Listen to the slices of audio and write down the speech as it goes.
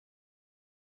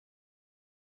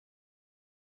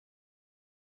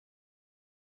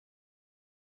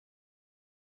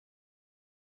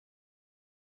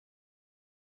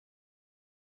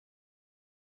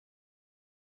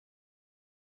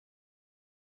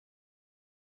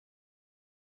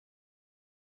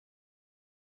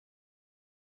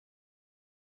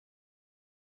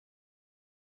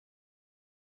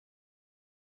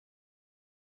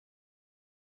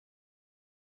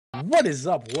What is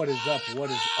up? What is up? What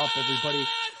is up, everybody?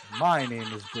 My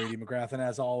name is Brady McGrath, and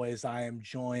as always, I am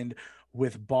joined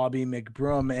with Bobby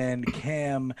McBroom and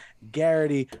Cam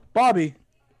Garrity. Bobby,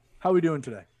 how are we doing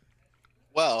today?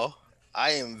 Well,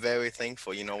 I am very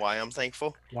thankful. You know why I'm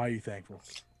thankful? Why are you thankful?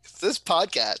 This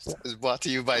podcast is brought to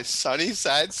you by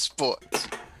Sunnyside Sports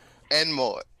and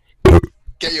more.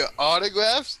 Get your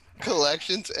autographs,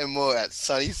 collections, and more at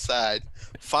Sunnyside.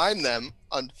 Find them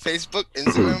on Facebook,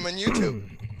 Instagram, and YouTube.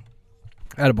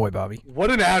 Attaboy, Bobby. What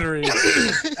an ad read.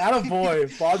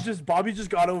 Attaboy. Bobby just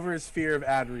got over his fear of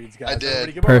ad reads, guys. I did.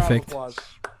 Everybody give him a round of Perfect. applause.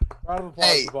 Round of applause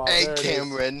Hey, for Bob. hey, There it is.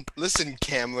 Cameron. Listen,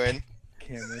 Cameron.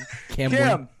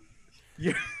 Cam,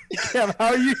 Cam, how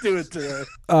are you doing today?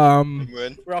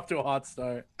 Cameron. We're off to a hot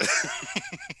start.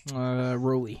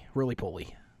 roly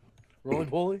poly. Roly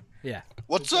poly? Yeah.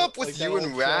 What's Like up with that you and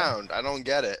old show? Round? I don't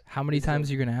get it. How many times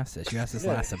are you gonna ask this? You asked this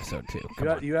Yeah. last episode too. Come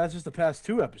on. You asked us the past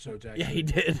two episodes, actually. Yeah, he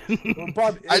did. Well,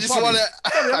 Bob, I just Bobby, want to.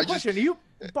 Bobby, I have I a just. question.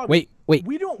 Bobby, Wait.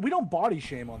 We don't body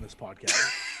shame on this podcast.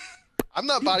 I'm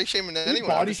not body shaming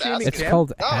anyone. I'm body just shaming asking. It's Cam?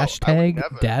 called No, I would hashtag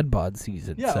never. Dad Bod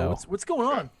season. Yeah, so what's going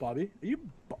on, Bobby?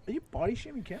 Are you body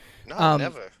shaming Cam? No,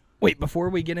 never. wait, before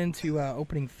we get into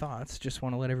opening thoughts, just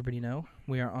want to let everybody know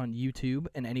we are on YouTube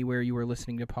and anywhere you are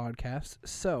listening to podcasts.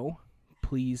 So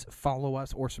please follow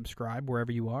us or subscribe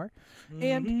wherever you are,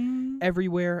 and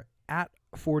everywhere at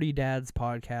 40 Dads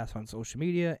Podcast on social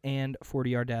media and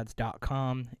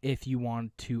 40rdads.com if you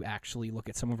want to actually look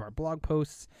at some of our blog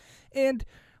posts. And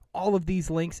all of these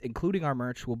links, including our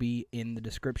merch, will be in the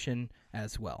description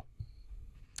as well.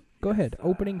 Go ahead.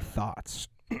 Opening thoughts.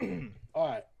 All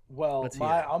right. Well, Let's hear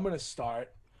it. I'm gonna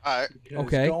start. All right. because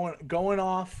Okay. Going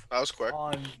off That was quick.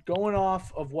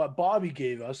 of what Bobby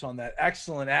gave us on that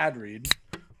excellent ad read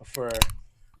for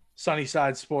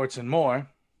Sunnyside Sports and more.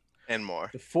 And more.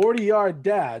 The 40-yard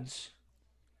dads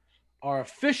are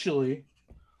officially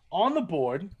on the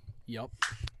board. Yep.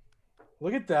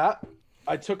 Look at that.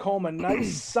 I took home a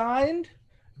nice signed,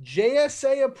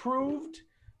 JSA approved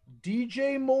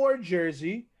DJ Moore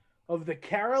jersey of the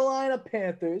Carolina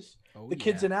Panthers. Oh, The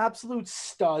kid's yeah. an absolute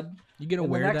stud. You gonna in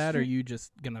the wear next that, or are few- you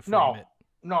just gonna frame No, it?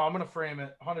 no, I'm gonna frame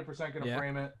it. 100% gonna Yeah.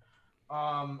 frame it.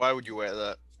 Why would you wear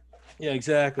that? Yeah,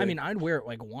 exactly. I mean, I'd wear it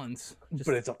like once. Just,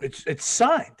 but it's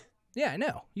signed. yeah, I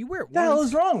know. You wear it What the hell once.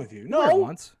 is wrong with you? You wear it No,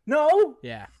 once. no,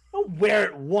 Yeah. don't wear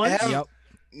it once. Have- Yep.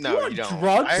 No, want you don't.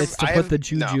 drugs? It's to I put have- the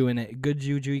juju no. in it. Good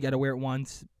juju. You gotta wear it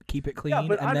once. Keep it clean,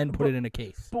 but and then put it in a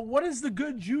case. But what does the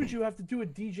good juju have to do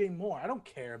with DJ Moore? I don't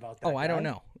care about that. Oh, I don't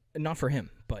guy. know. Not for him,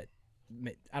 but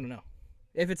I don't know.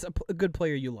 If it's a good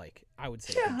player you like, I would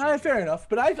say. good Yeah, juju. fair enough.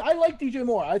 But I like DJ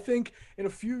Moore. I think in a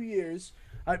few years,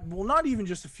 well, not even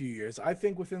just a few years. I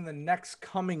think within the next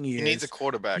coming years, He needs a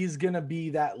quarterback. he's gonna be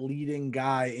that leading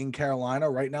guy in Carolina.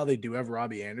 Right now, they do have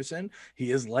Robbie Anderson.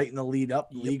 He is lighting the league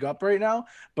up right now.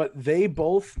 But they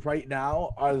both right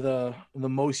now are the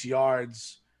most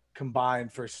yards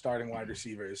combined for starting wide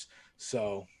receivers.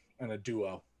 So, and a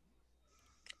duo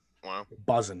Wow.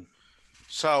 buzzing.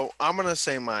 So I'm gonna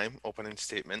say my opening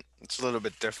statement. It's a little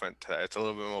bit different today. It's a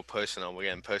little bit more personal. We're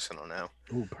getting personal now.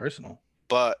 Ooh, personal.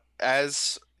 But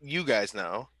as you guys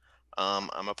know, I'm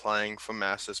applying for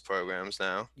master's programs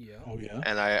now, Yeah. Oh yeah.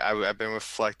 and I've been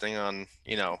reflecting on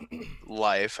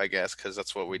life, I guess, because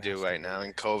that's what we do right now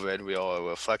in COVID. We all are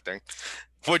reflecting.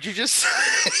 What'd you just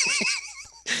say?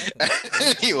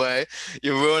 Anyway,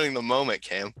 you're ruining the moment,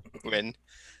 Cam.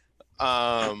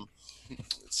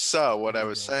 So what I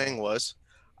was saying was,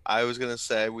 I was gonna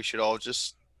say we should all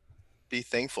just be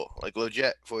thankful, like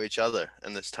legit, for each other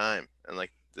in this time and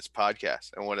like this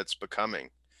podcast and what it's becoming,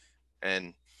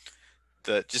 and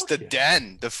the Fuck yeah.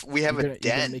 den. We have You're a gonna,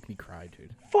 you're gonna den. make me cry,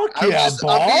 dude. Fuck I'm yeah,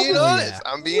 Bob. being Oh, honest. yeah.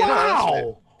 I'm being honest. man.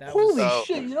 Wow. That was- Holy So-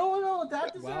 shit. You know what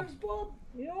that Wow. deserves, Bob?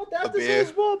 You know what that A beer.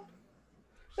 deserves, Bob?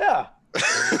 Yeah.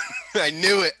 I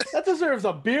knew it. That deserves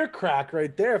a beer crack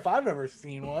right there if I've ever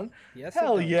seen one. Yes.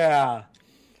 Hell it does. yeah. I'll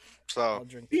So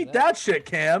drink to Beat that shit,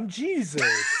 Cam. Jesus.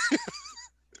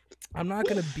 I'm not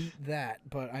gonna beat that,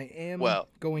 but I am Well-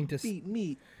 going to. Beat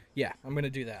meat. Yeah, I'm gonna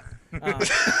do that.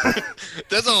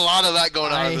 there's a lot of that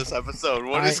going on in I- this episode.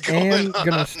 What I is going am on?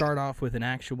 gonna start off with an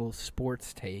actual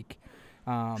sports take.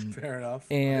 Fair enough.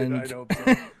 And I hope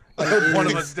so. I hope one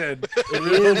of us did. I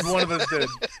really hope one of us did.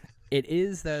 It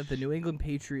is that the New England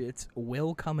Patriots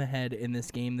will come ahead in this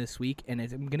game this week, and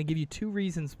I'm going to give you two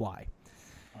reasons why.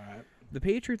 All right. The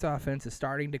Patriots offense is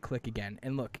starting to click again.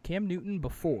 And look, Cam Newton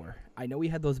before, I know he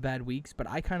had those bad weeks, but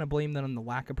I kind of blame that on the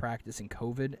lack of practice in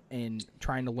COVID and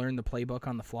trying to learn the playbook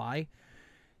on the fly.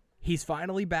 He's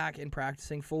finally back in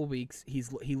practicing full weeks.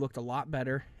 He looked a lot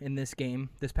better in this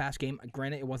past game.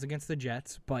 Granted, it was against the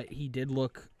Jets, but he did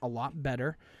look a lot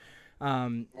better.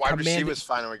 Wide commanding- receivers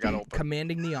finally got open.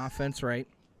 commanding the offense, right?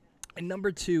 And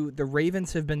number two, the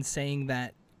Ravens have been saying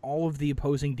that all of the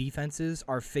opposing defenses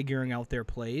are figuring out their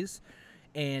plays,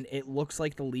 and it looks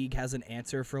like the league has an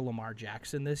answer for Lamar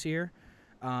Jackson this year.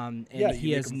 And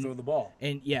he has throw the ball.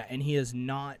 and he has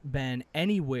not been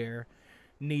anywhere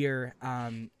near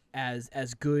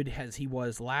as good as he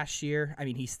was last year. I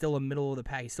mean, he's still a middle of the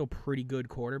pack. He's still a pretty good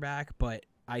quarterback, but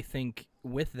I think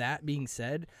with that being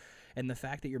said, and the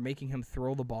fact that you're making him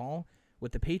throw the ball,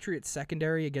 with the Patriots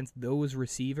secondary against those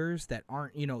receivers that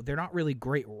aren't, they're not really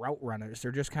great route runners.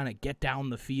 They're just kind of get down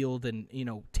the field and,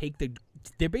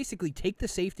 they basically take the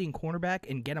safety and cornerback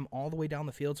and get them all the way down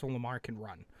the field so Lamar can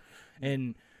run.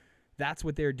 And that's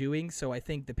what they're doing. So I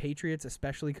think the Patriots,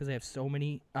 especially because they have so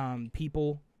many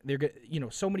people,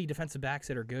 so many defensive backs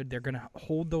that are good, they're going to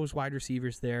hold those wide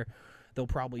receivers there. They'll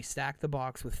probably stack the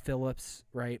box with Phillips,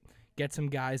 right? Get some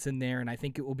guys in there, and I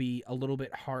think it will be a little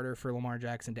bit harder for Lamar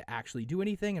Jackson to actually do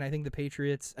anything. And I think the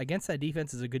Patriots, against that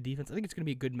defense, is a good defense. I think it's going to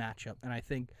be a good matchup, and I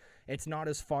think it's not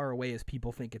as far away as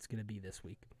people think it's going to be this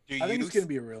week. I think it's going to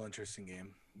be a real interesting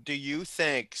game. Do you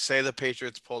think, say the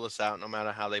Patriots pull this out, no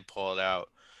matter how they pull it out,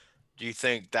 do you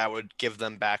think that would give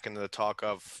them back into the talk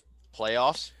of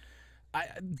playoffs?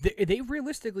 They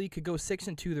realistically could go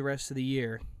 6-2 the rest of the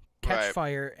year, catch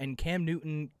fire, and Cam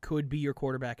Newton could be your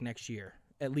quarterback next year,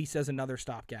 at least as another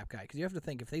stopgap guy. Because you have to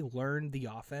think, if they learn the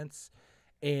offense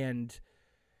and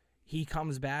he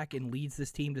comes back and leads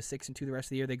this team to 6-2 the rest of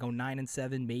the year, they go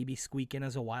 9-7, maybe squeak in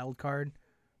as a wild card,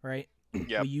 right?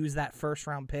 Yep. We use that first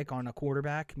round pick on a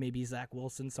quarterback, maybe Zach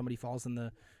Wilson. Somebody falls in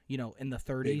the in the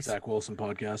 30s. Big Zach Wilson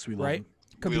podcast, we love him.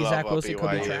 Could be Zach Wilson,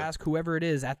 could be Trask, whoever it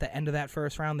is. At the end of that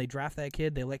first round, they draft that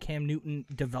kid. They let Cam Newton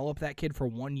develop that kid for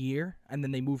 1 year, and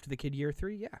then they move to the kid year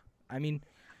 3. Yeah,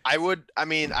 I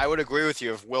would agree with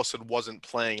you if Wilson wasn't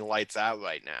playing lights out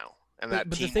right now. And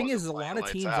but the thing is, a lot of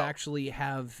teams actually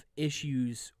have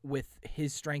issues with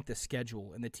his strength of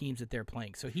schedule and the teams that they're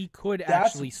playing. So he could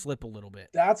actually slip a little bit.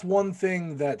 That's one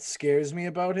thing that scares me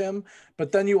about him.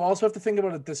 But then you also have to think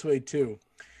about it this way, too.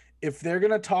 If they're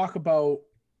going to talk about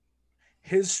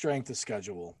his strength of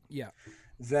schedule,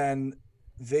 then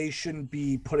they shouldn't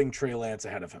be putting Trey Lance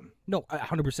ahead of him. No,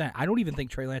 100%. I don't even think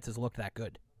Trey Lance has looked that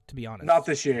good, to be honest. Not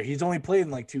this year. He's only played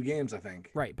in like 2 games, I think.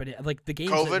 Right, but the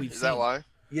games COVID, that we've is seen, that why?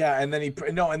 Yeah, and then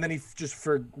he just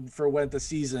forwent the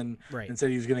season and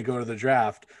said he was going to go to the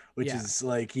draft, which is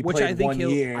like he played 1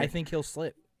 year. I think he'll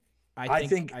slip. I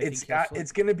think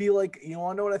it's going to be like, you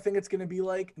want to know what I think it's going to be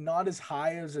like? Not as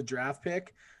high as a draft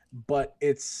pick, but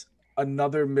it's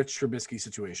another Mitch Trubisky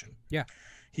situation. Yeah.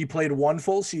 He played 1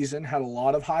 full season, had a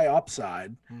lot of high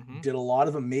upside, did a lot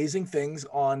of amazing things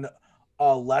on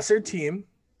a lesser team.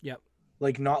 Yep.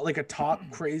 Like not like a top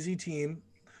crazy team,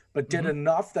 but did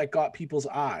enough that got people's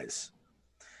eyes.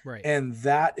 Right. And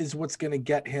that is what's going to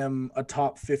get him a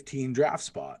top 15 draft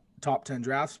spot, top 10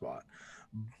 draft spot.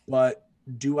 But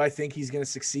do I think he's going to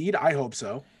succeed? I hope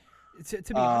so. To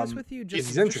be honest with you,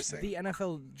 it's interesting. The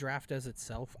NFL draft as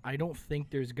itself, I don't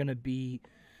think there's going to be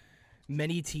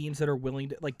many teams that are willing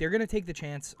to, like, they're going to take the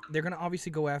chance. They're going to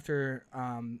obviously go after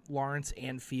Lawrence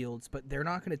and Fields, but they're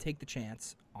not going to take the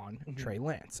chance on Trey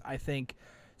Lance. I think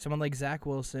someone like Zach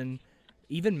Wilson,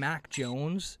 even Mac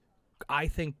Jones, I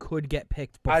think could get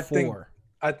picked before.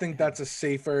 I think that's a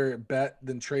safer bet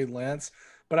than Trey Lance,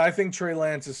 but I think Trey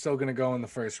Lance is still going to go in the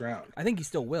first round. I think he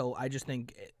still will. I just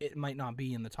think it might not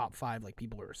be in the top 5 like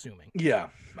people are assuming. Yeah,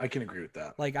 I can agree with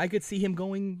that. Like, I could see him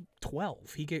going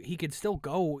 12. He could still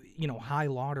go, high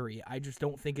lottery. I just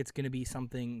don't think it's going to be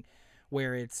something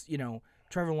where it's,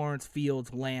 Trevor Lawrence,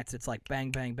 Fields, Lance, it's like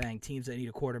bang, bang, bang. Teams that need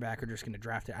a quarterback are just going to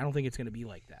draft it. I don't think it's going to be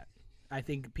like that. I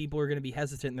think people are going to be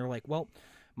hesitant, and they're like, well,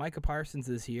 Micah Parsons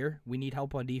is here. We need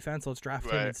help on defense. Let's draft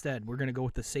him instead. We're going to go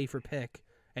with the safer pick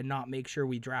and not make sure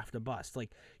we draft a bust.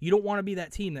 Like, you don't want to be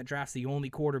that team that drafts the only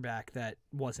quarterback that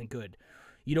wasn't good.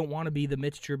 You don't want to be the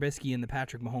Mitch Trubisky and the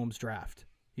Patrick Mahomes draft.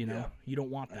 You don't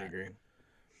want that. I agree.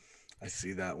 I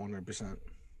see that 100%.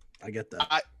 I get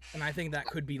that. And I think that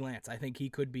could be Lance. I think he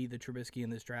could be the Trubisky in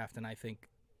this draft, and I think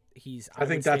I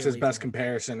think that's his best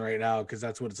comparison right now because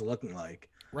that's what it's looking like.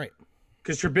 Right.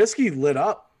 Because Trubisky lit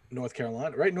up North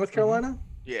Carolina, right? North Carolina?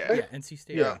 Yeah. Right? Yeah, NC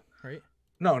State. Yeah. Right?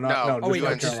 No. Oh, wait,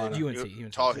 North Carolina.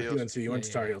 UNC. Tar Heels. UNC, you went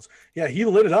to Tar Heels. Yeah, he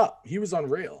lit it up. He was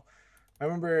unreal. I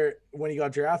remember when he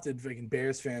got drafted, freaking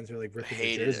Bears fans were like ripping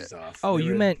their jerseys off. Oh,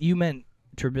 you meant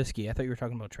Trubisky. I thought you were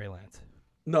talking about Trey Lance.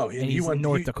 No, he went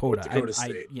North Dakota. Dakota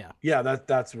State. Yeah,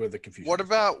 that's where the confusion.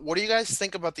 What do you guys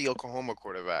think about the Oklahoma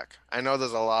quarterback? I know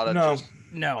there's a lot of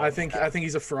no. I think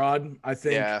he's a fraud. I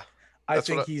think I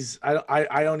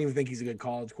don't even think he's a good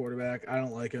college quarterback. I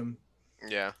don't like him.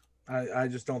 Yeah. I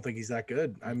just don't think he's that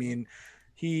good. I mean,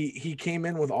 he came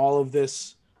in with all of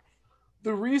this.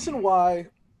 The reason why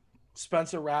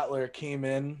Spencer Rattler came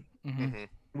in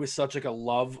with such like a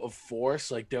love of force,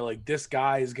 like they're like, this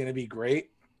guy is going to be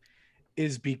great,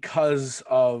 is because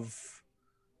of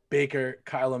Baker,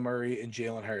 Kyler Murray, and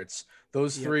Jalen Hurts.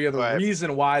 Those three are the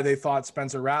reason why they thought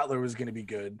Spencer Rattler was going to be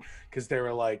good, because they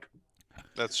were like,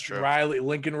 that's true.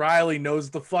 Lincoln Riley knows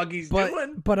the fuck he's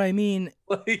doing. But I mean,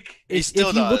 like if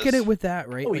you look at it with that,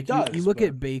 right? Oh, like he does, you look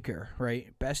at Baker, right?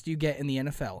 Best you get in the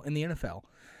NFL.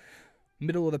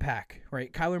 Middle of the pack,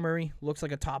 right? Kyler Murray looks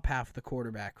like a top half of the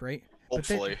quarterback, right?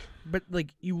 Hopefully. But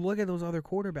like you look at those other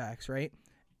quarterbacks, right?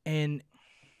 And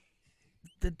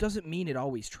that doesn't mean it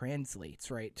always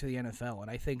translates, right, to the NFL. And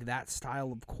I think that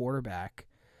style of quarterback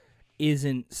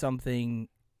isn't something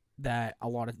that a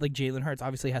lot of, like Jalen Hurts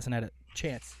obviously hasn't had a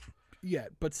chance yet,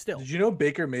 but still. Did you know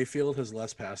Baker Mayfield has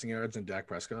less passing yards than Dak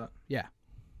Prescott? Yeah.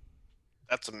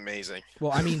 That's amazing.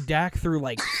 Well, I mean, Dak threw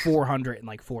like 400 in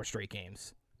like 4 straight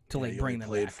games to like bring them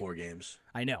played back. 4 games.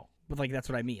 I know, but like that's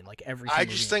what I mean. Like every. I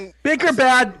just game. think Baker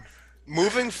bad.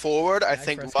 Moving forward, I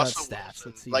think Russell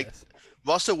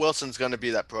Russell Wilson's going to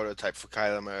be that prototype for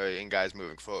Kyler Murray and guys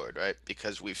moving forward, right?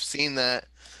 Because we've seen that.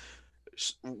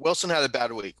 Wilson had a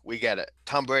bad week. We get it.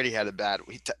 Tom Brady had a bad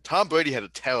week. Tom Brady had a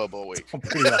terrible week. Tom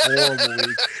Brady had a horrible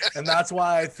week. And that's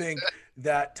why I think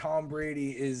that Tom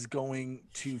Brady is going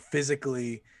to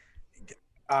physically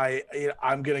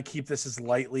I'm going to keep this as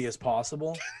lightly as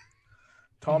possible.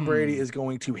 Tom Brady is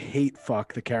going to hate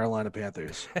fuck the Carolina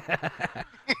Panthers.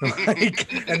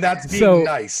 And that's being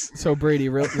nice. So Brady,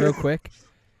 real quick,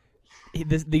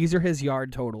 these are his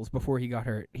yard totals before he got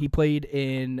hurt. He played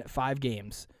in 5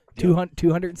 games.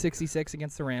 266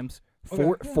 against the Rams,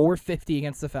 450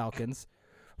 against the Falcons,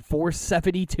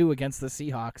 472 against the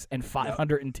Seahawks, and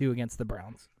 502 against the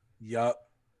Browns. Yep.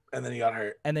 And then he got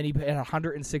hurt. And then he had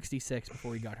 166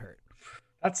 before he got hurt.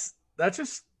 That's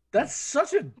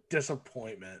such a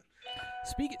disappointment.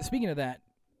 Speaking of that,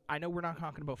 I know we're not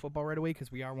talking about football right away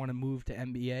because we want to move to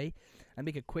NBA. I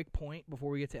make a quick point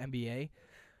before we get to NBA.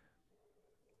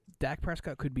 Dak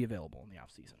Prescott could be available in the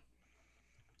offseason.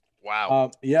 Wow.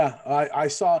 Yeah, I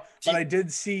saw, but I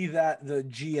did see that the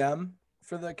GM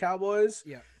for the Cowboys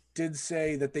did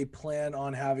say that they plan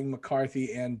on having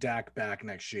McCarthy and Dak back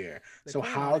next year. So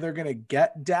how they're going to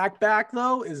get Dak back,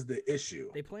 though, is the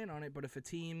issue. They plan on it, but if a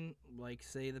team like,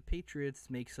 say, the Patriots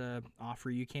makes a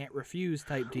offer you can't refuse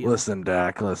type deal. Listen,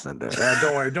 Dak. Don't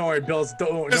worry, Bill's.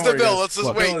 Mr. Bill, let's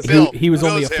just wait. Bill. He was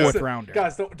only a 4th rounder.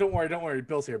 Guys, don't worry.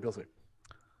 Bill's here.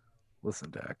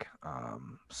 Listen, Dak.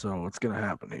 So what's gonna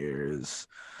happen here is,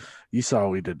 you saw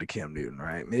what we did to Cam Newton,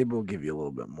 right? Maybe we'll give you a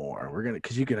little bit more. We're gonna,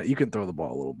 because you can throw the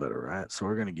ball a little better, right? So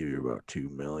we're gonna give you about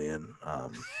 $2 million.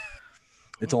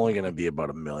 It's only gonna be about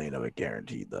 $1 million of it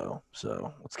guaranteed, though.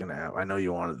 So what's gonna happen? I know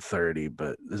you wanted 30,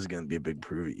 but this is gonna be a big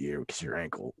prove it year because your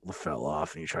ankle fell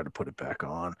off and you tried to put it back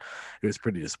on. It was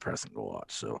pretty depressing to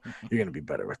watch. So you're gonna be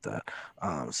better with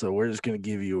that. So we're just gonna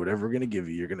give you whatever we're gonna give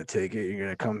you. You're gonna take it. You're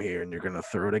gonna come here and you're gonna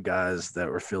throw to guys that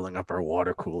were filling up our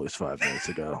water coolers 5 minutes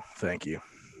ago. Thank you.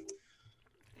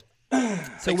 So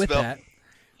Thanks, with Bill. that,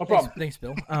 No problem. Thanks,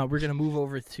 Bill. We're gonna move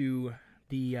over to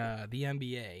the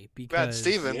NBA because Brad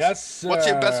Stevens. Yes, sir. What's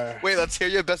your best? Wait, let's hear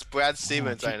your best Brad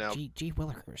Stevens right now. G.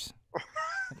 Willikers.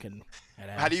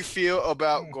 How do you feel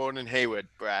about Gordon Hayward,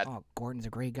 Brad? Oh, Gordon's a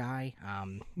great guy.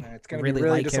 It's gonna really be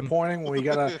really like disappointing. We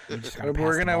gotta. we're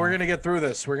ball. gonna get through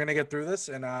this. We're gonna get through this.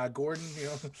 And Gordon,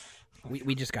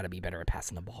 we just got to be better at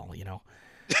passing the ball. Yeah,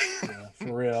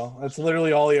 for real. That's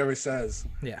literally all he ever says.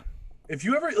 Yeah. If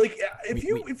you ever if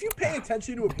you pay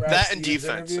attention to a Brad That Stevens and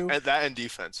defense, interview, that and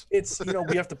defense. it's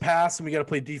we have to pass and we got to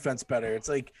play defense better. It's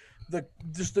like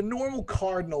just the normal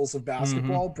Cardinals of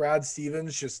basketball. Brad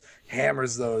Stevens just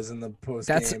hammers those in the post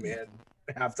game and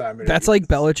halftime interviews. That's like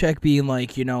Belichick being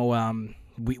like,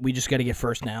 we just got to get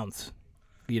first downs.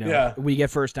 We get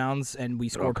first downs and we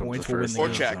score points. We'll win the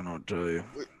game. Check. I don't tell you.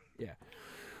 Yeah.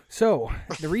 So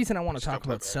the reason I want to talk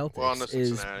about We're on to Celtics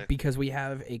is Cincinnati. because we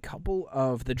have a couple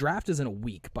of the draft is in a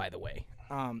week, by the way.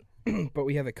 But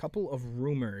we have a couple of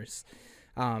rumors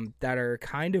that are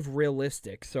kind of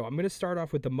realistic. So I'm going to start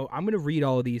off with I'm going to read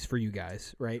all of these for you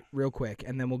guys, right, real quick,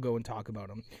 and then we'll go and talk about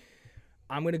them.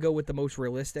 I'm going to go with the most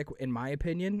realistic, in my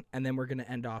opinion, and then we're going to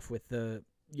end off with the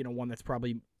one that's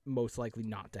probably most likely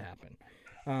not to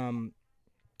happen.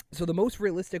 So the most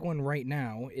realistic one right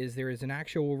now is there is an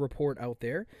actual report out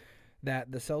there that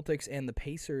the Celtics and the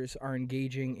Pacers are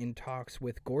engaging in talks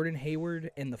with Gordon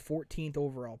Hayward and the 14th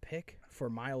overall pick for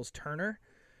Myles Turner.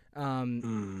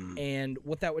 And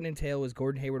what that would entail is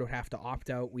Gordon Hayward would have to opt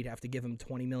out. We'd have to give him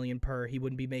 $20 million per. He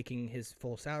wouldn't be making his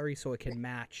full salary, so it can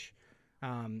match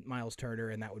Myles Turner,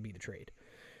 and that would be the trade.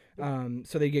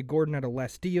 So they get Gordon at a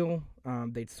less deal.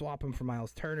 They'd swap him for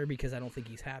Myles Turner because I don't think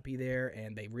he's happy there,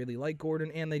 and they really like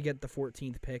Gordon, and they get the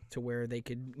 14th pick to where they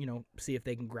could, see if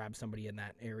they can grab somebody in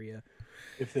that area.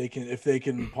 If they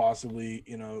can possibly,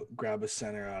 grab a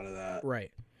center out of that.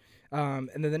 Right. And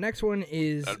then the next one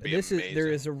is there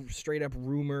is a straight up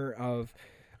rumor of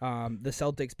the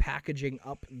Celtics packaging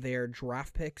up their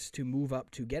draft picks to move up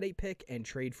to get a pick and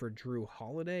trade for Drew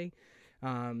Holiday,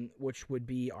 which would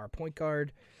be our point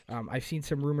guard. I've seen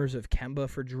some rumors of Kemba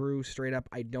for Drew. Straight up,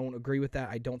 I don't agree with that.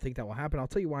 I don't think that will happen. I'll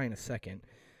tell you why in a second.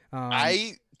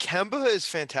 Kemba is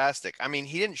fantastic. I mean,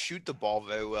 he didn't shoot the ball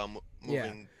very well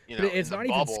moving. But it's not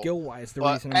even skill wise. The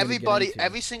reason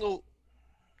every single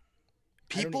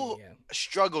people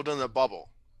struggled in the bubble.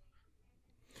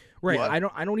 Right. What?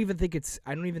 I don't even think it's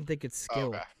skill.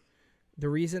 Okay. The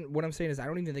reason what I'm saying is I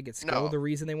don't even think it's skill. No. The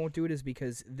reason they won't do it is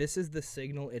because this is the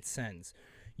signal it sends.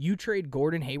 You trade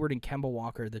Gordon Hayward and Kemba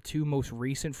Walker, the two most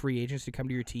recent free agents to come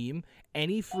to your team.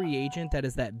 Any free agent that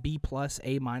is that B+,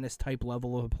 A- type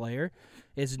level of a player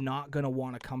is not going to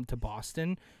want to come to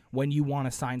Boston when you want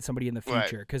to sign somebody in the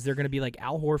future, because they're going to be like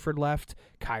Al Horford left,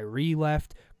 Kyrie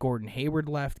left, Gordon Hayward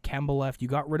left, Kemba left. You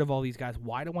got rid of all these guys.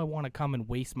 Why do I want to come and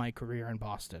waste my career in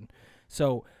Boston?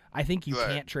 So I think you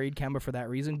can't trade Kemba for that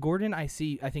reason. Gordon, I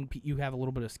think you have a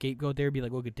little bit of scapegoat there. Be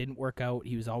like, look, it didn't work out.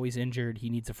 He was always injured. He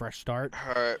needs a fresh start.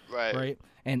 Right.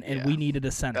 And we needed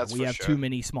a center. We have too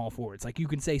many small forwards. Like, you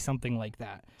can say something like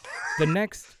that. The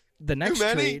next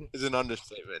trade is an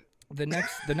understatement. The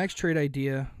next trade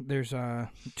idea, there's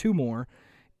two more,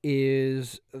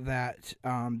 is that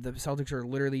the Celtics are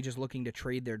literally just looking to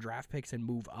trade their draft picks and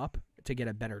move up to get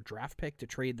a better draft pick to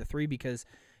trade the 3, because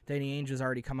Danny Ainge has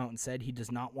already come out and said he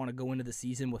does not want to go into the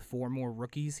season with 4 more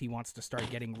rookies. He wants to start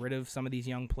getting rid of some of these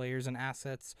young players and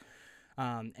assets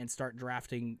and start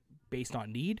drafting based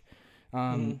on need.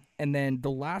 And then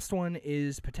the last one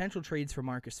is potential trades for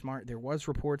Marcus Smart. There was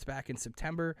reports back in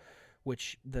September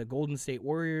which the Golden State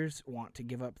Warriors want to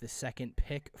give up the 2nd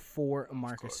pick for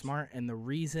Marcus Smart. And the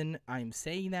reason I'm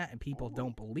saying that, and people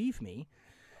don't believe me,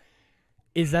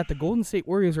 is that the Golden State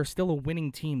Warriors are still a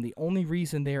winning team. The only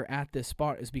reason they're at this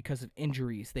spot is because of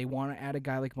injuries. They want to add a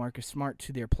guy like Marcus Smart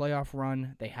to their playoff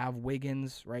run. They have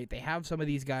Wiggins, right? They have some of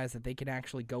these guys that they can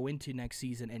actually go into next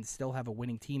season and still have a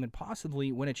winning team and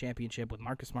possibly win a championship with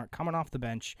Marcus Smart coming off the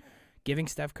bench, giving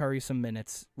Steph Curry some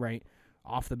minutes, right,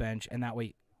 off the bench, and that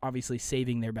way obviously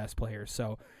saving their best players.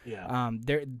 So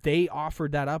they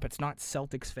offered that up. It's not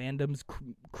Celtics fandoms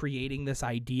creating this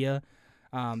idea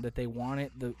that they want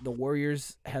it. The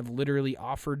Warriors have literally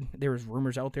offered. There's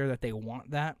rumors out there that they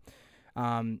want that.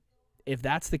 If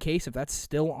that's the case, if that's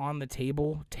still on the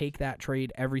table, take that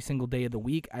trade every single day of the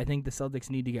week. I think the Celtics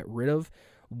need to get rid of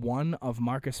one of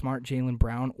Marcus Smart, Jaylen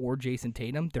Brown, or Jason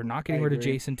Tatum. They're not getting rid of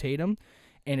Jason Tatum.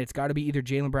 And it's got to be either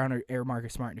Jaylen Brown or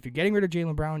Marcus Smart. And if you're getting rid of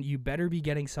Jaylen Brown, you better be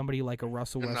getting somebody like a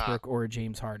Russell Westbrook or a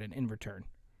James Harden in return.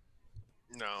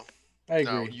 No. I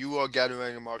agree. No, you are getting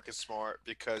rid of Marcus Smart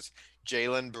because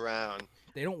Jaylen Brown,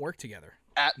 they don't work together.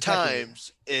 At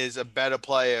times, is a better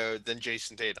player than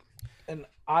Jason Tatum. And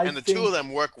the two of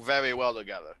them work very well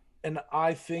together. And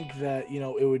I think that,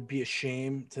 it would be a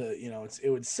shame to, it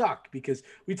would suck, because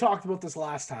we talked about this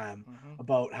last time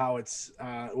about how it's,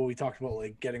 we talked about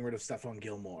like getting rid of Stephon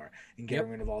Gilmore and getting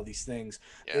rid of all these things.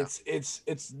 Yeah.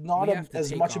 It's not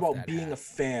as much about being a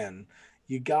fan.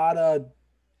 You gotta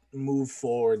move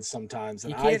forward sometimes.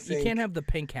 And you can't have the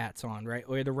pink hats on, right?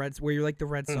 Or the Reds, where you're like the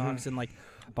Red Sox and like,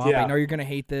 Bob, I know you're gonna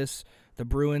hate this. The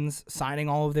Bruins signing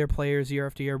all of their players year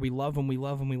after year. We love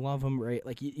them, right?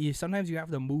 Like, you sometimes you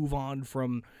have to move on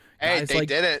from guys. Hey, they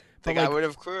did it. They got rid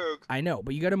of Krug. I know,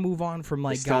 but you got to move on from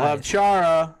like still guys. Have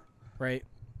Chara, right?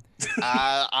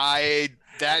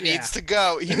 That needs to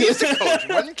go. He needs to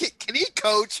coach. Can he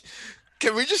coach?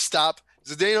 Can we just stop?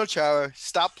 Zdeno Chara,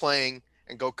 stop playing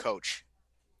and go coach.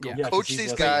 Coach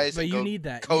these guys. But you need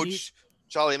that. Coach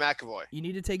Charlie McAvoy. You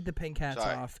need to take the pink hats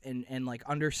off and like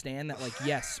understand that, like,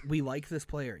 yes, we like this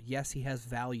player. Yes, he has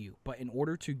value. But in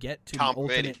order to get to the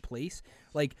ultimate place,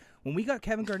 like when we got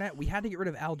Kevin Garnett, we had to get rid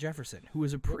of Al Jefferson, who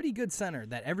was a pretty good center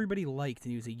that everybody liked,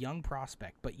 and he was a young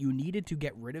prospect. But you needed to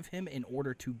get rid of him in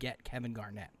order to get Kevin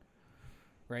Garnett.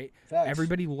 Right? Facts.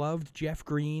 Everybody loved Jeff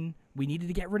Green. We needed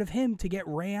to get rid of him to get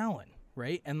Ray Allen.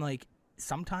 Right? And like,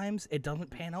 sometimes it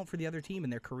doesn't pan out for the other team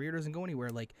and their career doesn't go anywhere.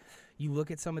 Like, you look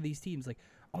at some of these teams like,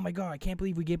 oh my God, I can't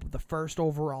believe we gave up the 1st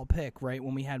overall pick, right,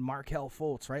 when we had Markelle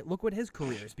Fultz, right? Look what his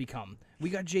career has become. We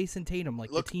got Jason Tatum.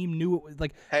 Like, the team knew it was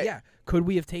like, could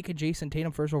we have taken Jason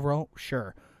Tatum 1st overall?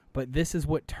 Sure. But this is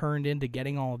what turned into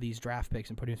getting all of these draft picks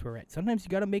and putting them to right. Sometimes you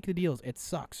got to make the deals. It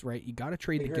sucks, right? You got to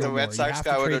trade the Agree. Gilmore. The Red Sox you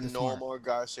guy have to with trade a the Smart. Nomar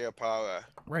Garcia Parra.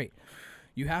 Right.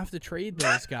 You have to trade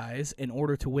those guys in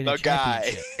order to win a The guy.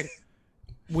 championship.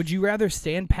 Would you rather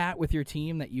stand pat with your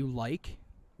team that you like,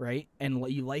 right, and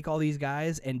you like all these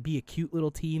guys, and be a cute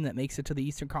little team that makes it to the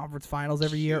Eastern Conference Finals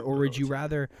every year, or would you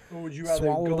rather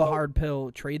swallow the hard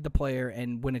pill, trade the player,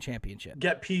 and win a championship?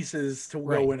 Get pieces to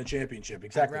Right. go win a championship.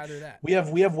 Exactly. I'd rather that. We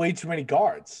have way too many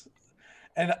guards.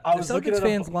 And I was The looking Celtics at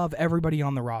fans love everybody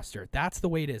on the roster. That's the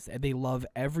way it is. They love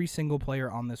every single player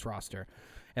on this roster.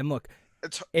 And look,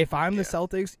 if I'm the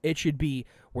Celtics, it should be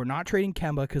we're not trading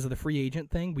Kemba because of the free agent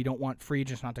thing. We don't want free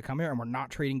agents not to come here, and we're not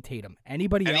trading Tatum.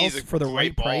 Anybody And else he's a for the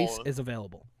right great price baller. is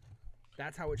available.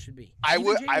 That's how it should be. I Even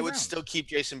would Jaylen I would Brown. still keep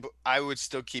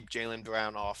Jaylen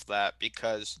Brown off that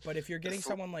because But if you're getting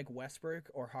someone like Westbrook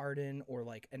or Harden or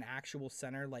like an actual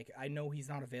center, like I know he's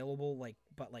not available,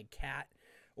 but like Cat.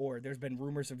 Or there's been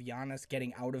rumors of Giannis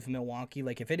getting out of Milwaukee.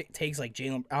 Like, if it takes, like,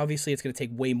 Jaylen... Obviously, it's going to take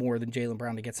way more than Jaylen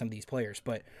Brown to get some of these players.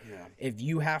 But if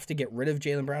you have to get rid of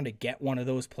Jaylen Brown to get one of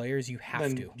those players, you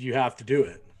have to. You have to do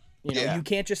it. You know, you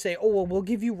can't just say, oh, well, we'll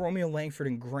give you Romeo Langford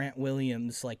and Grant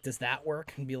Williams. Like, does that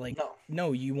work? And be like,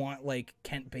 no, you want, like,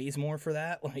 Kent Bazemore for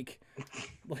that? Like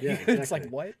exactly. It's like,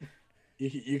 what?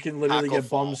 You can literally get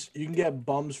bums. You can get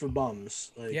bums for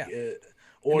bums. Like,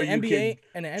 or and the you NBA, can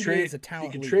and the NBA trade, is a talent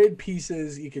You can league. trade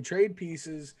pieces. You can trade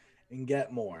pieces and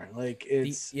get more. Like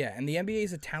it's and the NBA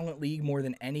is a talent league more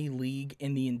than any league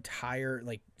in the entire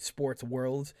like sports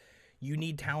world. You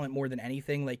need talent more than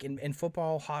anything. Like in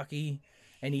football, hockey,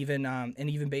 and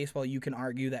even baseball, you can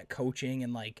argue that coaching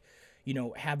and like, you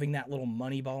know, having that little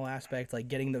money ball aspect, like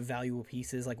getting the valuable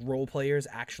pieces, like role players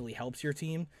actually helps your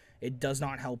team. It does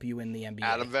not help you in the NBA.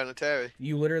 Adam Vinatieri.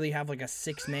 You literally have like a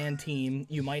 6-man team.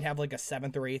 You might have like a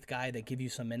 7th or 8th guy that give you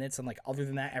some minutes, and like other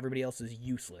than that, everybody else is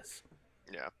useless.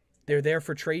 Yeah. They're there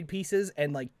for trade pieces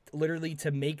and like literally to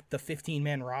make the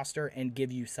 15-man roster and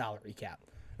give you salary cap.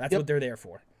 That's what they're there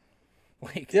for.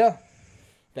 Like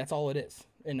that's all it is.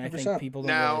 And 100%. I think people don't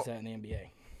realize that in the NBA.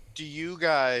 Do you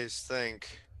guys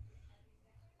think,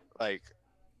 like,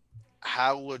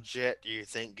 how legit do you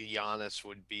think Giannis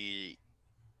would be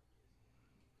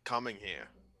coming here?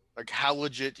 Like, how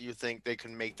legit do you think they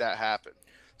can make that happen?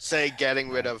 Say getting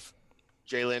rid of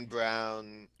Jaylen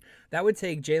Brown. That would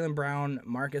take Jaylen Brown,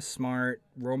 Marcus Smart,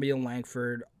 Romeo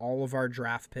Langford, all of our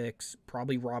draft picks,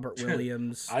 probably Robert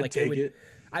Williams. I'd take it.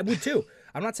 I would too.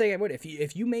 I'm not saying I would.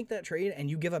 If you make that trade and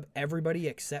you give up everybody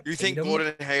except Do you think Tatum,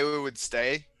 Gordon Hayward would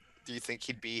stay? Do you think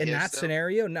he'd be in here that still?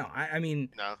 scenario? No. I mean,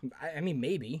 No. I mean,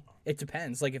 maybe. It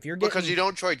depends. Like if you're getting Because you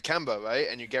don't trade Kemba, right?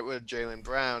 And you get rid of Jaylen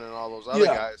Brown and all those other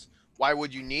guys. Why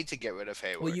would you need to get rid of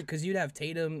Hayward? Well, because you'd have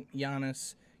Tatum,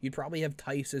 Giannis. You'd probably have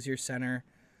Tice as your center.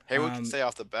 Hayward can stay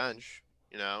off the bench,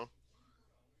 you know.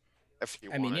 If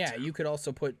you wanted to. You could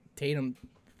also put Tatum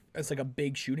as like a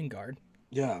big shooting guard.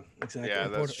 Yeah, exactly.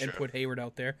 Yeah, and put Hayward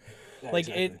out there. Yeah, like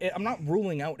exactly. I'm not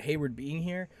ruling out Hayward being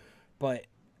here, but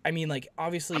I mean, like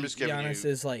obviously I'm just giving Giannis you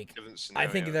is like. different I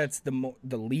think scenarios. that's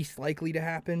the least likely to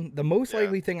happen. The most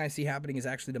likely thing I see happening is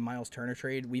actually the Myles Turner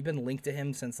trade. We've been linked to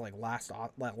him since like last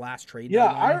trade.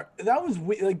 Yeah, that was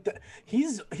like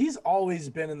he's always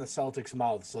been in the Celtics'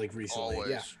 mouths like recently. Always.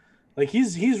 Yeah. Like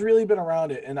he's really been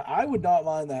around it, and I would not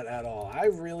mind that at all. I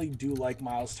really do like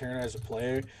Myles Turner as a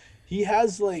player. He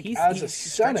has like as a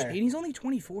center, and he's only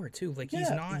 24 too. Like he's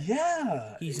not.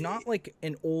 Yeah. He's not like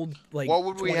an old like. What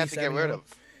would we have to get rid of?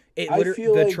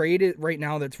 The trade right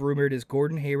now that's rumored is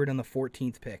Gordon Hayward on the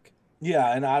 14th pick.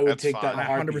 Yeah, and I would That's take fine. that in a I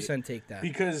heartbeat. 100% take that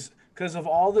because of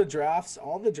all the drafts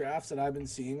that I've been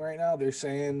seeing right now, they're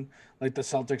saying like the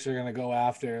Celtics are gonna go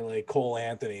after like Cole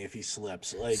Anthony if he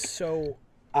slips. Like so.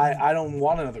 I don't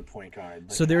want another point guard.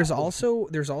 Like, So there's also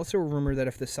a rumor that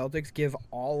if the Celtics give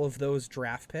all of those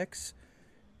draft picks,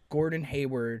 Gordon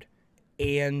Hayward,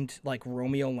 and like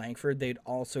Romeo Langford, they'd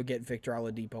also get Victor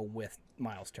Oladipo with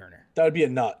Myles Turner. that would be a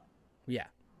nut. Yeah.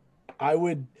 I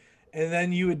would, and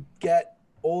then you would get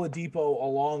Oladipo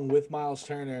along with Myles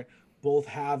Turner, both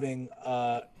having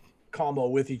a combo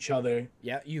with each other.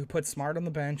 Yeah, you put Smart on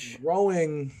the bench.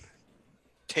 Throwing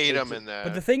Tatum in there.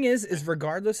 But the thing is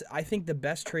regardless, I think the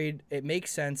best trade, it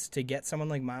makes sense to get someone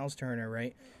like Myles Turner,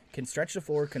 right? Can stretch the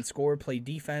floor, can score, play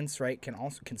defense, right? Can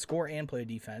score and play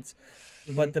defense.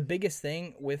 Mm-hmm. But the biggest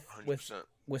thing with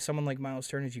 100%. someone like Myles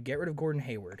Turner is you get rid of Gordon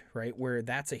Hayward, right? Where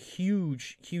that's a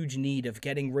huge need of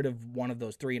getting rid of one of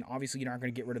those three, and obviously you're not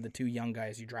going to get rid of the 2 young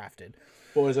guys you drafted.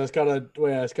 boys, I just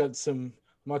got some.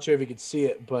 I'm not sure if you can see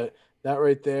it, but that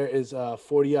right there is a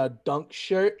 40-yard dunk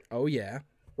shirt Oh yeah.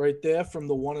 right there from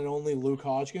the one and only Luke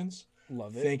Hodgkins.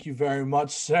 Love it. Thank you very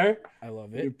much, sir. I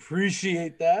love We it.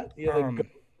 appreciate that. Yeah,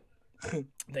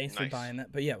 Thanks for Nice. buying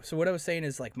that. But yeah, so what I was saying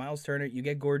is like Myles Turner, you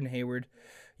get Gordon Hayward,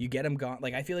 you get him gone.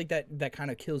 Like I feel like that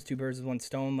kind of kills two birds with one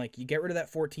stone. Like you get rid of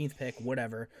that 14th pick,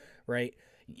 whatever, right?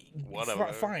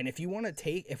 Whatever. Fine. If we want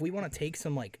to take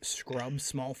some like scrub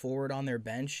small forward on their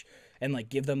bench and like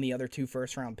give them the other 2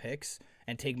 first-round picks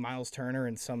and take Myles Turner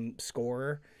and some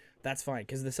scorer, that's fine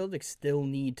because the Celtics still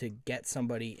need to get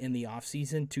somebody in the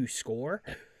offseason to score.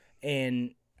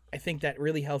 And I think that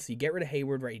really helps you. Get rid of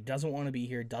Hayward, right? He doesn't want to be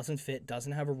here, doesn't fit,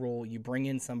 doesn't have a role. You bring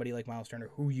in somebody like Myles Turner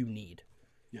who you need.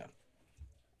 yeah.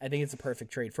 I think it's a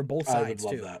perfect trade for both I would sides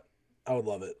love too. that. I would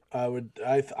love it.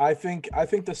 I think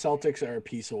the Celtics are a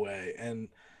piece away, and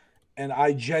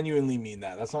I genuinely mean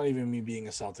that. That's not even me being a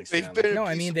Celtics They've fan. been- No,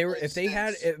 I mean they were. If they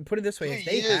had put it this way, if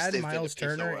they 2 years had they've been a Myles piece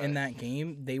Turner away. in that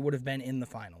game, they would have been in the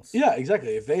finals. Yeah,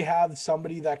 exactly. If they have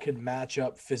somebody that could match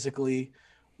up physically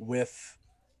with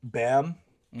Bam,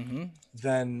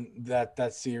 then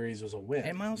that series was a win.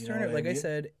 And Myles You know Turner, what like I mean?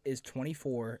 said, is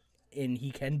 24 and he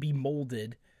can be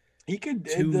molded. he could.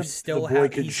 to The still boy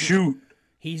have- could he's- shoot.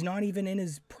 He's not even in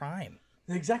his prime.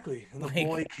 Exactly, and the Like-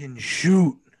 boy can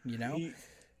shoot. You know.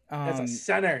 As a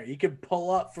center, he can pull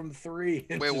up from 3.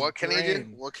 and Wait, just what can he do?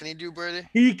 drain. What can he do, Brady?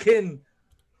 He can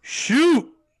shoot.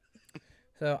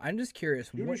 So I'm just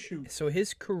curious. Shoot or What? shoot? So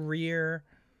his career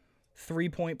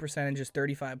 3-point percentage is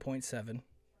 35.7.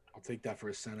 I'll take that for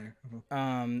a center.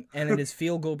 And then his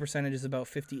field goal percentage is about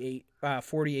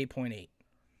 48.8.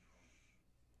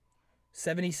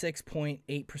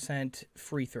 76.8%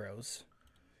 free throws.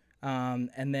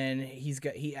 And then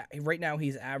right now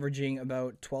he's averaging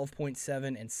about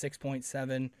 12.7 and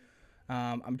 6.7.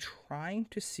 I'm trying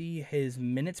to see his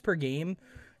minutes per game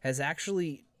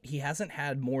he hasn't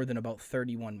had more than about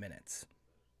 31 minutes.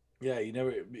 Yeah, you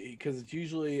never, because it's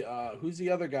usually who's the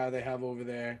other guy they have over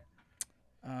there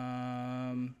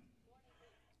Um,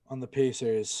 on the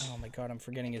Pacers? oh my God, I'm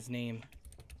forgetting his name.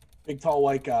 Big tall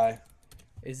white guy.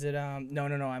 Is it no, I'm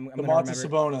gonna Domantas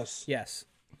remember. Sabonis. Yes.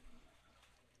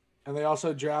 And they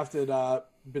also drafted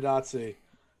Bidazzi.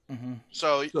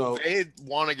 So So- they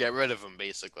want to get rid of him,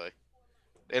 basically.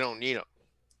 They don't need him.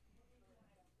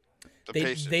 The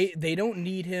Pacers. They don't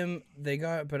need him. They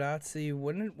got Badazzi.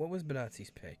 What was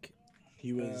Badazzi's pick?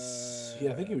 He was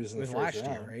I think he was It in the was first last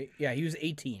round. year, right? Yeah, he was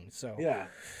 18. So Yeah.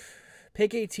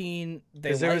 pick 18.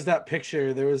 Because there was that picture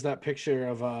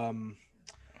of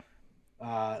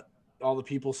all the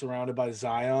people surrounded by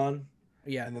Zion,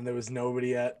 yeah. and then there was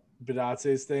nobody at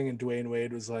Bidazzi's thing, and Dwayne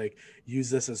Wade was like, use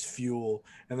this as fuel,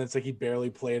 and then it's like he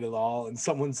barely played at all, and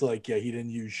someone's like, yeah, he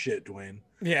didn't use shit, Dwayne.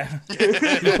 Yeah. He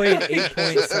played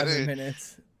 8.7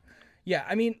 minutes. Yeah,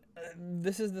 I mean,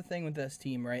 this is the thing with this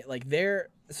team, right? Like their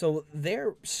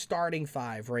starting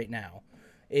 5 right now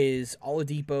is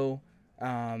Oladipo,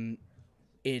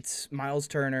 it's Myles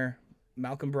Turner,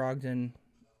 Malcolm Brogdon,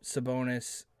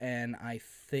 Sabonis, and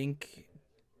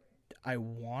I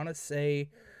want to say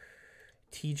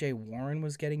TJ Warren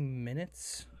was getting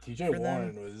minutes.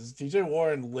 TJ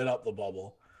Warren lit up the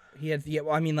bubble. He had, yeah.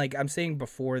 Well, I mean, like I'm saying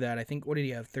before that, I think what did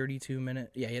he have? 32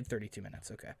 minutes. Yeah, he had 32 minutes.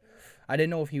 Okay, I didn't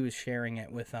know if he was sharing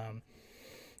it with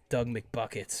Doug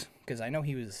McBuckets because I know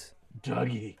he was.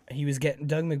 Dougie.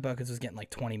 Doug McBuckets was getting like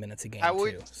 20 minutes a game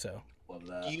too. So Love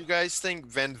that. Do you guys think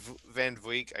Van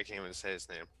Vliet? I can't even say his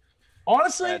name.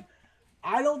 Honestly,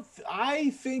 I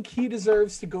think he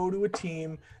deserves to go to a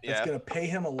team that's Yeah. going to pay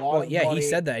him a lot well, of yeah, money. he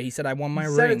said that. He said I won my He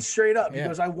ring. said it straight up. Yeah. He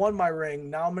goes, I won my ring.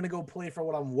 Now I'm going to go play for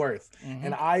what I'm worth.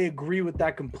 And I agree with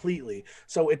that completely.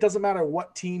 So it doesn't matter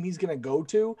what team he's going to go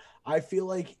to. I feel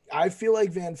like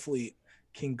Van Fleet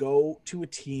can go to a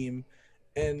team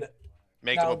and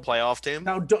Make him a playoff team.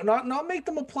 now not make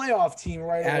them a playoff team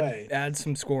right away. Add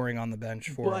some scoring on the bench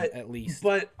for him at least.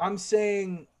 But I'm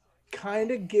saying kind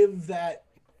of give that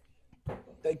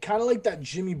kind of like that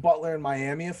Jimmy Butler in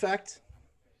Miami effect.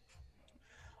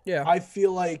 Yeah. I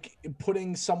feel like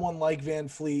putting someone like Van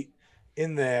Fleet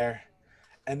in there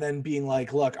and then being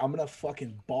like, look, I'm going to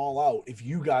fucking ball out if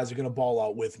you guys are going to ball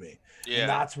out with me. Yeah. And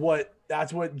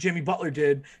that's what Jimmy Butler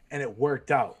did, and it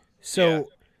worked out. So Yeah.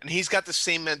 And he's got the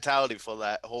same mentality for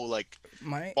that whole like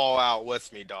my ball out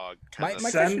with me, dog. My kinda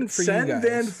question for you Send guys.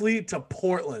 Van Fleet to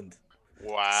Portland.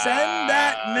 wow. Send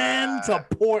that man to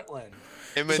Portland.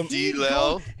 him and Some-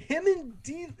 D-Lil. Him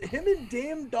and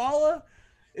Dame Dollar.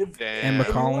 Damn. And You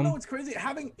McCollum. know what's crazy?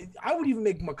 I would even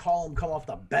make McCollum come off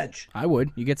the bench. I would.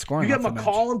 You get scoring. You get off the bench.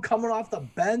 McCollum coming off the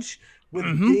bench with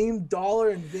Dame Dollar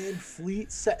and Van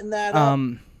Fleet setting that up.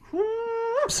 Woo!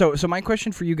 So my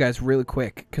question for you guys, really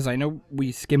quick, because I know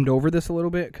we skimmed over this a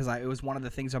little bit, because it was one of the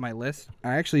things on my list.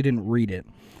 I actually didn't read it.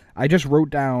 I just wrote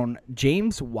down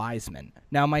James Wiseman.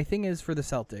 Now, my thing is for the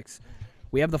Celtics,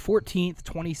 we have the 14th,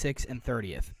 26th, and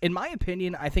 30th. In my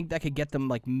opinion, I think that could get them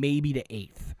like maybe to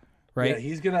 8th, right?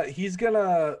 Yeah, he's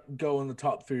gonna go in the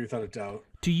top 3 without a doubt.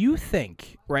 Do you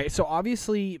think, right? So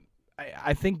obviously,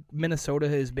 I think Minnesota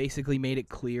has basically made it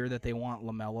clear that they want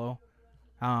LaMelo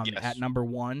at number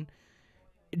 1.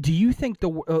 Do you think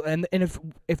and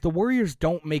if the Warriors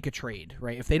don't make a trade,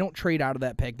 right? If they don't trade out of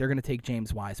that pick, they're going to take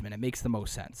James Wiseman. It makes the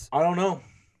most sense. I don't know.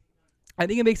 I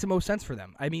think it makes the most sense for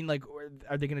them. I mean, like,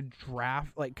 are they going to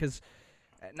draft because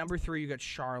at number 3 you got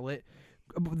Charlotte.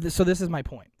 So this is my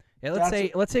point. Yeah, let's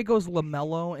say it goes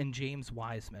LaMelo and James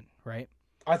Wiseman, right?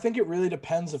 I think it really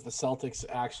depends if the Celtics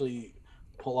actually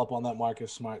pull up on that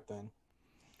Marcus Smart thing.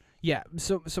 Yeah,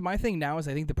 so my thing now is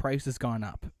I think the price has gone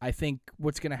up. I think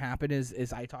what's going to happen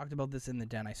is I talked about this in the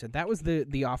den. I said that was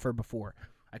the offer before.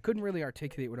 I couldn't really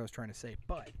articulate what I was trying to say,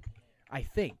 but I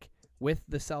think with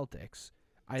the Celtics,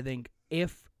 I think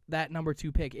if that number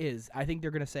 2 pick I think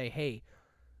they're going to say, hey,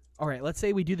 all right, let's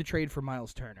say we do the trade for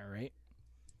Myles Turner, right?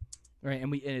 Right,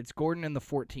 and it's Gordon in the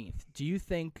 14th. Do you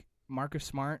think Marcus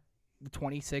Smart, the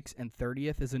 26th and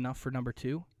 30th, is enough for number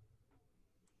 2?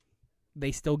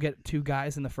 They still get 2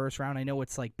 guys in the first round. I know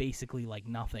it's like basically like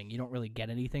nothing. You don't really get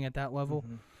anything at that level.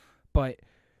 Mm-hmm. But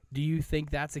do you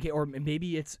think that's the case? Or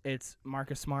maybe it's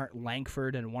Marcus Smart,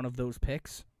 Langford, and one of those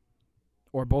picks?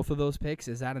 Or both of those picks?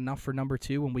 Is that enough for number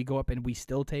 2 when we go up and we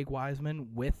still take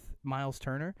Wiseman with Myles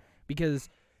Turner? Because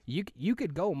you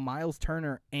could go Myles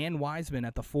Turner and Wiseman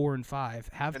at the 4 and 5,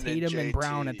 have and Tatum and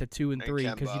Brown at the 2 and 3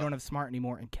 because you don't have Smart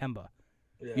anymore and Kemba.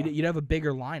 Yeah. You'd have a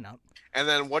bigger lineup. And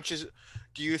then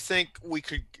do you think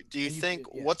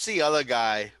what's the other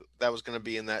guy that was going to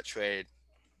be in that trade?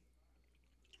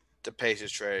 The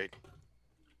Pacers trade.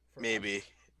 Maybe.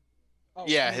 Oh,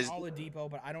 yeah,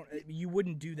 Oladipo, but I don't. You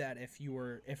wouldn't do that if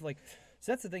So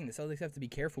that's the thing. The Celtics have to be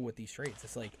careful with these trades.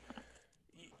 It's like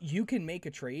you can make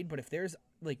a trade, but if there's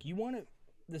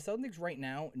the Celtics right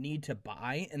now need to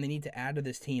buy and they need to add to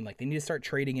this team. Like they need to start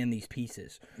trading in these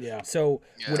pieces. Yeah. So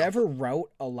whatever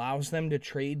route allows them to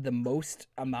trade the most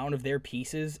amount of their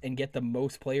pieces and get the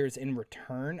most players in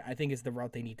return, I think is the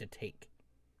route they need to take.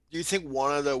 Do you think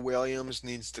one of the Williams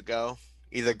needs to go,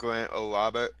 either Grant or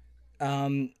Robert?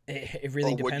 It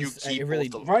really depends. It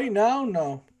really right now,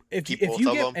 no. If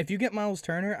you get Myles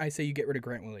Turner, I say you get rid of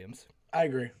Grant Williams. I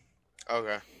agree.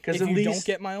 Okay. If you don't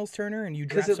get Myles Turner and you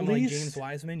draft someone like James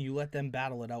Wiseman, you let them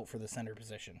battle it out for the center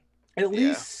position. At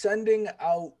least sending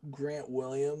out Grant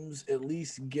Williams, at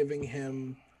least giving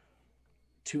him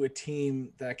to a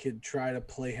team that could try to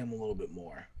play him a little bit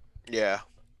more. Yeah.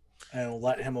 And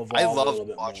let him evolve a little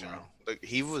bit more. Him. Like,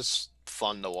 he was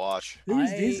fun to watch.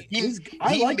 I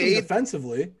like him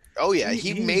defensively. Oh yeah,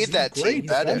 he made that team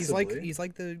better. He's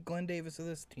like the Glenn Davis of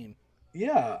this team.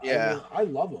 Yeah. I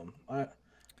love him.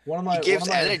 He gives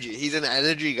energy. He's an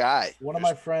energy guy. One of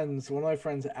my friends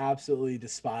absolutely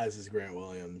despises Grant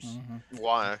Williams. Mm-hmm.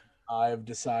 Why? I've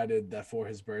decided that for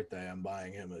his birthday, I'm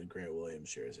buying him a Grant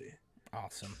Williams jersey.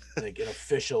 Awesome. Like an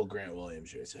official Grant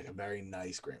Williams jersey, like a very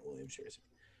nice Grant Williams jersey.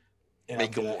 And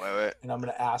Make him wear it. And I'm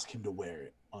going to ask him to wear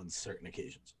it on certain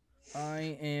occasions.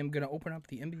 I am going to open up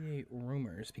the NBA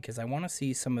rumors because I want to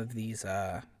see some of these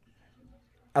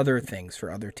other things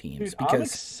for other teams. Dude,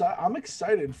 because I'm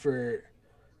excited for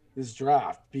this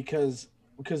draft because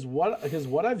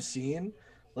what I've seen,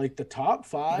 like the top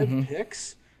 5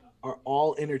 picks are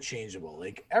all interchangeable.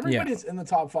 Like everybody's in the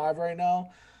top 5 right now.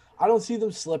 I don't see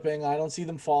them slipping. I don't see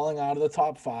them falling out of the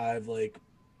top 5. Like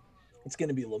it's going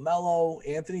to be LaMelo,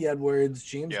 Anthony Edwards,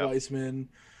 James Wiseman,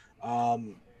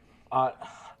 Av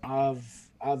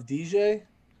DJ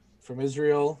from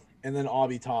Israel, and then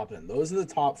Obi Toppin. Those are the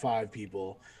top 5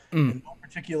 people in no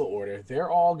particular order. They're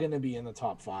all going to be in the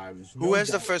top 5. Who has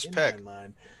the first pick?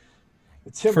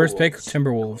 The first pick,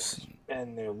 Timberwolves.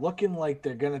 And they're looking like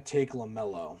they're going to take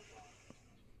LaMelo.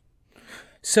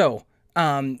 So,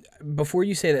 before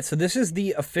you say that, so this is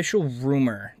the official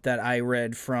rumor that I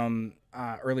read from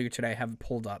earlier today. I have it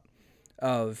pulled up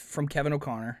from Kevin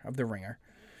O'Connor of The Ringer.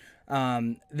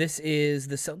 This is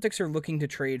the Celtics are looking to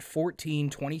trade 14,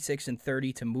 26, and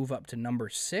 30 to move up to number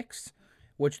 6,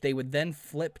 which they would then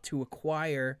flip to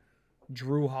acquire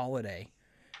Drew Holiday.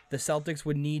 The Celtics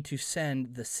would need to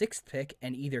send the 6th pick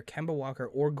and either Kemba Walker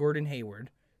or Gordon Hayward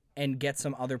and get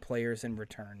some other players in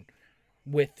return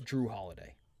with Drew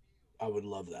Holiday. I would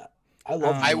love that. I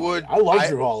love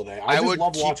Drew Holiday. I would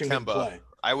love watching him play.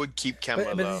 I would keep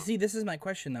Kemba, but see, this is my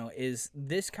question, though, is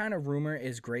this kind of rumor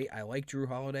is great. I like Drew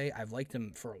Holiday. I've liked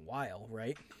him for a while,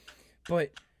 right?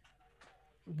 But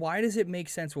why does it make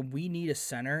sense when we need a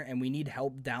center and we need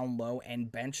help down low and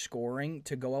bench scoring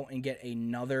to go out and get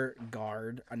another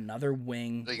guard, another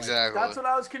wing? Exactly. That's what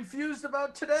I was confused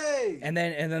about today. And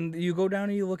then you go down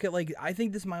and you look at, like, I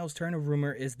think this Myles Turner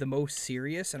rumor is the most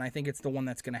serious, and I think it's the one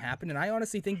that's going to happen. And I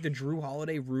honestly think the Drew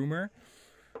Holiday rumor,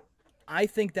 I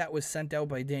think that was sent out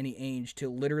by Danny Ainge to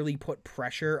literally put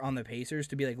pressure on the Pacers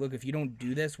to be like, look, if you don't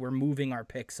do this, we're moving our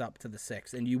picks up to the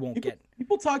 6th, and you won't get.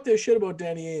 People talk their shit about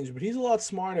Danny Ainge, but he's a lot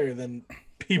smarter than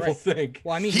people think.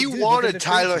 Well, I mean, He dude, look at wanted the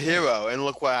Tyler trades he made. Hero, and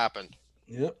look what happened.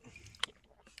 Yep.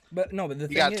 But the He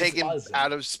thing got is, taken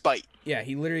out of spite. yeah,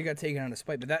 he literally got taken out of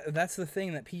spite. But that's the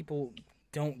thing that people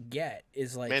don't get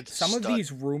is, like, Man's a some of stud. these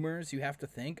rumors, you have to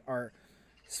think, are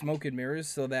smoke and mirrors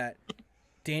so that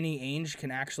Danny Ainge can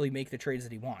actually make the trades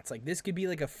that he wants. Like, this could be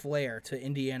like a flare to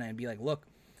Indiana and be like, look,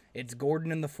 it's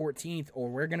Gordon in the 14th, or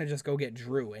we're going to just go get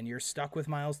Drew, and you're stuck with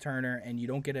Myles Turner, and you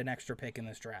don't get an extra pick in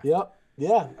this draft. Yep.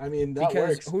 Yeah. I mean, that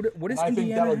Because works. what does And I think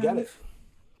Indiana that'll have? get it.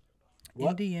 What?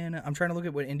 Indiana. I'm trying to look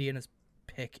at what Indiana's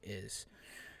pick is.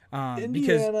 Because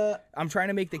Indiana, I'm trying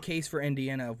to make the case for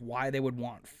Indiana of why they would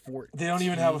want 14. they don't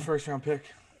even have a first round pick.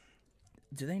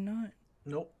 Do they not?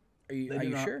 Nope. Are you, They are do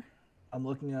you not. sure? I'm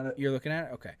looking at it. You're looking at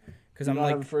it? Okay. Because They I'm don't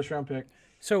like, have a first round pick.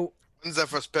 so When's that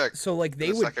first pick? like they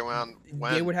The would second round.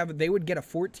 When? they would get a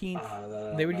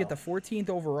 14th. They would get the 14th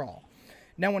overall.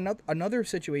 Now another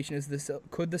situation is this: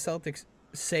 could the Celtics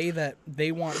say that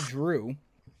they want Drew,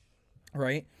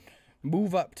 right?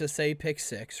 Move up to, say, pick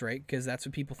 6, right? Because that's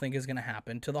what people think is going to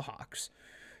happen to the Hawks.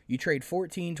 You trade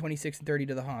 14, 26, and 30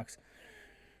 to the Hawks.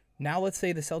 Now let's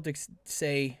say the Celtics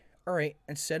say, all right,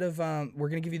 instead of we're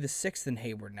going to give you the 6th in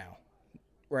Hayward now,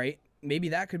 right? Maybe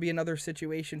that could be another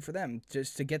situation for them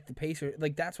just to get the Pacers.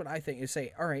 Like, that's what I think is,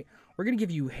 say, all right, we're going to give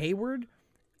you Hayward,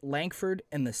 Langford,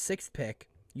 and the 6th pick.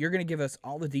 You're going to give us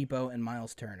Oladipo and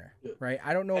Myles Turner, right?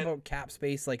 I don't know about cap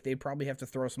space. Like, they'd probably have to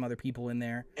throw some other people in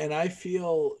there. And I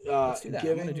feel Let's do that. I'm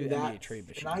giving gonna do that, NBA trade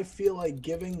machine. and I feel like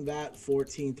giving that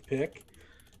 14th pick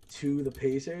to the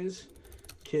Pacers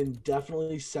can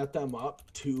definitely set them up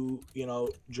to,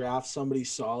 draft somebody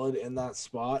solid in that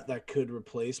spot that could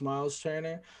replace Myles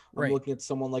Turner. I'm Right. looking at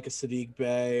someone like a Sadiq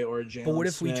Bey or a Jalen But what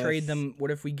if Smith, we trade them?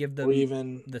 What if we give them or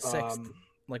even the 6th?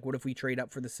 Like, what if we trade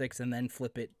up for the 6th and then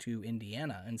flip it to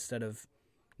Indiana instead of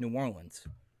New Orleans?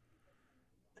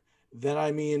 Then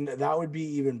I mean that would be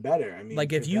even better. I mean,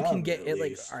 Like, if for you can them, get at it,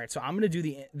 like, least. all right. So I'm gonna do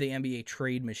the NBA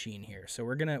trade machine here. So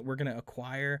we're gonna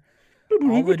acquire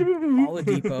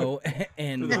Oladipo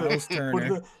and Myles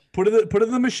Turner, Put it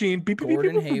in the machine. Beep, beep, beep,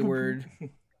 Gordon beep, beep, beep, beep. Hayward,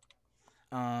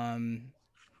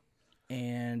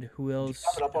 and who else?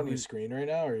 Have it up on your screen right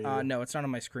now, or you... No, it's not on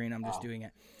my screen. I'm just Oh. doing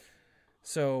it.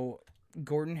 So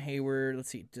Gordon Hayward. Let's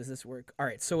see. Does this work? All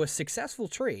right. So a successful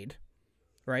trade,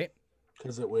 right?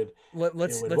 because it would.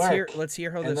 Let's would hear work. how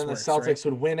And this then works. the right? Celtics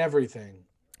would win everything.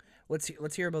 Let's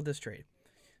hear about this trade.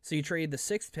 So you trade the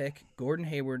 6th pick, Gordon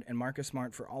Hayward and Marcus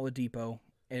Smart for Oladipo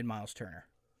and Myles Turner.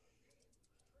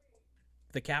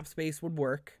 The cap space would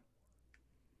work,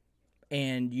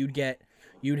 and you'd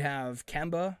have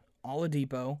Kemba,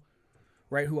 Oladipo,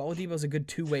 right? Who Oladipo's a good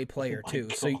two-way player too.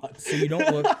 So God. you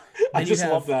don't look. I just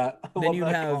love that. Then you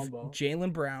have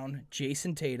Jaylen Brown,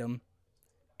 Jason Tatum,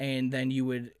 and then you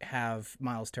would have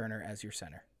Myles Turner as your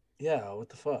center. Yeah, what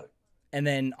the fuck? And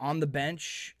then on the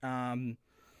bench,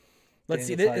 let's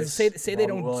see. Daniel Tice, Say they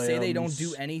don't Williams.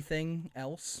 do anything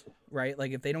else, right?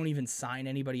 Like, if they don't even sign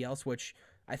anybody else, which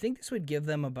I think this would give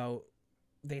them about,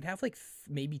 they'd have like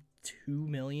maybe $2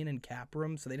 million in cap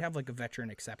room, so they'd have like a veteran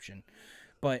exception,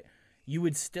 but you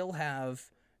would still have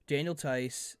Daniel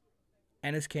Tice,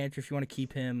 Enes Kanter if you want to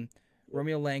keep him,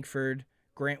 Romeo Langford,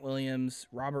 Grant Williams,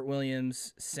 Robert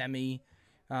Williams, Semi.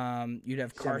 You'd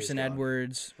have Carson gone.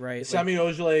 Edwards, right? The Semi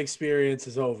Ojeleye experience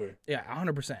is over. Yeah,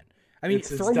 100%. I mean, It's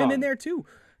throw him done. in there too.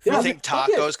 You Yeah, think fuck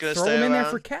it. Taco's gonna Throw stay him in there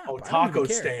around? for cap. Oh, I don't even Taco's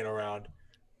care. staying around.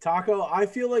 Taco, I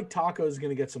feel like Taco's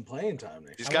gonna get some playing time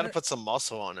next He's year. got to put some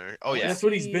muscle on her. Oh yeah, That's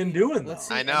what he's been doing, Let's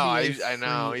though. see I know, NBA I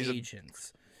know, free he's a-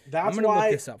 agents. That's I'm gonna look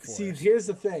why. this up for See, us. here's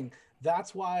the thing.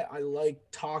 That's why I like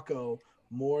Taco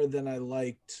more than I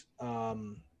liked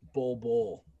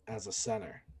Bol as a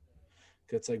center.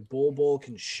 It's like Bol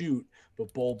can shoot,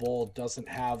 but Bol doesn't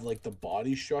have like the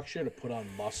body structure to put on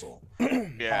muscle.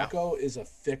 yeah. Taco is a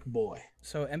thick boy.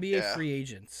 So NBA Yeah. free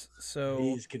agents. So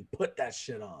He can put that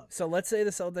shit on. So let's say the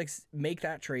Celtics make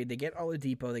that trade. They get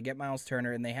Oladipo, they get Myles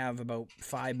Turner, and they have about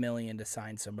 $5 million to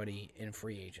sign somebody in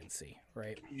free agency,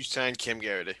 right? You signed Kim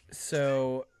Garrity.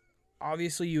 So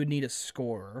obviously you would need a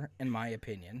scorer, in my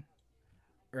opinion,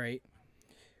 right?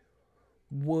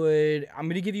 I'm going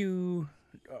to give you,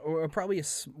 we're probably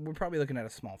looking at a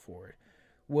small forward.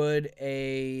 Would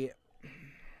a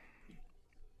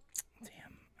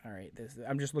all right,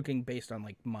 I'm just looking based on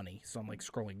like money, so I'm like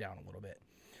scrolling down a little bit.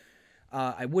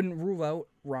 I wouldn't rule out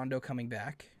Rondo coming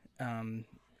back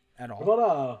at all. What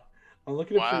about I'm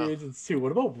looking at free Wow. agents too.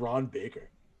 What about Ron Baker?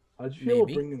 How'd you feel about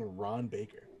Maybe. bringing in Ron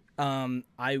Baker?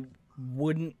 I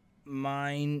wouldn't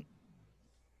mind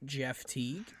Jeff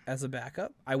Teague as a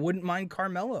backup. I wouldn't mind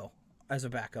Carmelo as a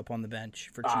backup on the bench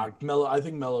for cheap. Melo. I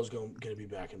think Melo's going to be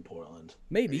back in Portland.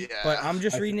 Maybe, Yeah. but I'm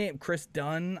just reading it. Chris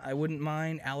Dunn, I wouldn't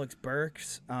mind. Alex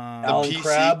Burks, The Alan PC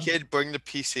Crabb. kid, bring the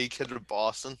PC kid to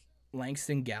Boston.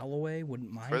 Langston Galloway,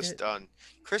 wouldn't mind Chris it. Dunn.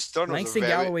 Chris Dunn was Langston a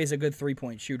very, Galloway is a good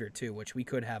 3-point shooter too, which we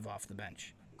could have off the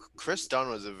bench. Chris Dunn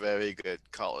was a very good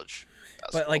college.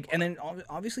 But like, and then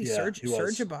obviously Yeah, Serge he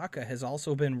was. Ibaka has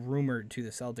also been rumored to the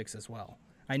Celtics as well.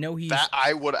 I know he's. That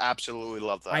I would absolutely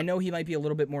love that. I know he might be a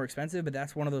little bit more expensive, but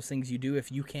that's one of those things you do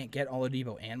if you can't get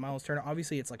Oladipo and Myles Turner.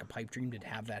 Obviously, it's like a pipe dream to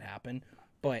have that happen.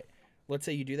 But let's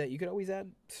say you do that, you could always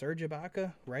add Serge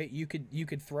Ibaka, right? You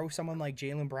could throw someone like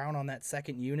Jaylen Brown on that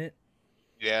second unit.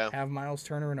 Yeah. Have Myles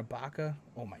Turner and Ibaka.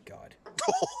 Oh my God.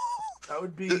 That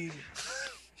would be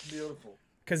beautiful.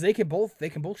 Because they can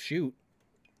both shoot.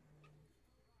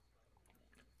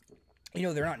 You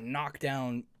know, they're not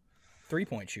knockdown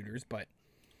 3-point shooters, but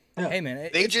Yeah. hey man,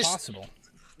 it's possible.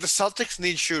 The Celtics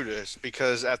need shooters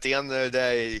because at the end of the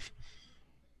day,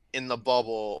 in the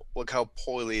bubble, look how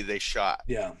poorly they shot.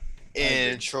 Yeah.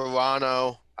 In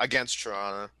Toronto, against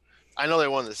Toronto. I know they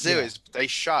won the series, but they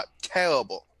shot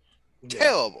terrible.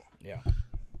 Terrible. Yeah.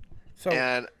 So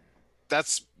And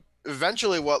that's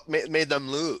eventually what made them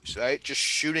lose, right? Just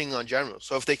shooting on general.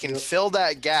 So if they can fill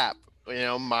that gap, you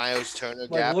know, Myles Turner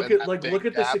gap. Look and at that big the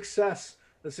gap, success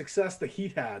the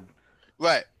Heat had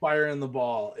right. firing the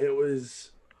ball. It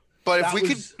was But if that we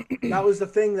was, that was the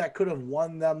thing that could have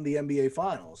won them the NBA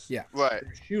Finals. Yeah. right.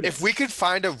 Shooting. If we could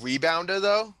find a rebounder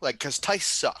though, like because Tice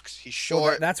sucks. He's well,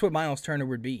 short. that's what Myles Turner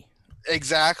would be.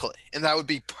 Exactly. And that would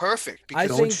be perfect I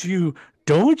because think-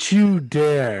 Don't you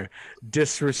dare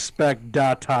disrespect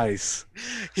Tice.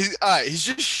 he's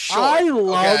just short. I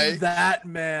love okay? that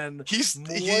man. He's more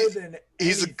than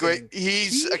he's a anything. great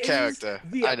he's He a character.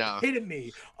 is the I know.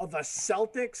 epitome of a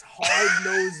Celtics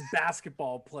hard-nosed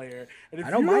basketball player. And if I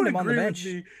don't you mind him on the agree with bench.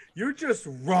 me, you're just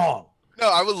wrong. No,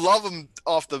 I would love him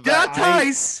off the bench.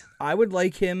 Tice, I would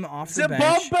like him off the the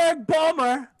bench. Bumberg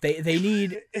Bomber. They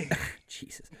need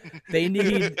Jesus. They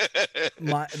need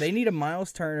they need a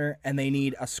Myles Turner and they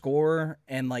need a scorer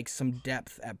and like some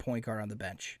depth at point guard on the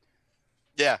bench.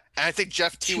 Yeah, and I think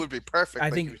Jeff T would be perfect. I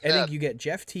like think you I think said. you get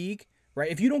Jeff Teague,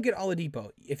 right? If you don't get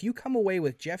Oladipo, if you come away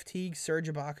with Jeff Teague, Serge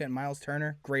Ibaka, and Myles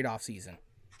Turner, great offseason.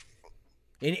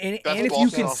 And Best if you Boston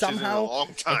can offseason in a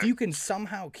long time.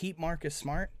 somehow keep Marcus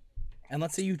Smart, and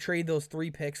let's say you trade those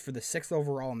 3 picks for the 6th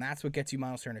overall, and that's what gets you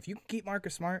Myles Turner. If you can keep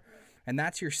Marcus Smart, and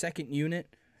that's your second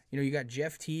unit, you know, you got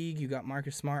Jeff Teague, you got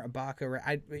Marcus Smart, Ibaka.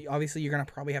 Right? Obviously, you're going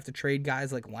to probably have to trade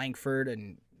guys like Langford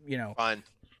and, you know, Fine.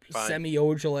 Semi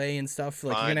Ojale and stuff.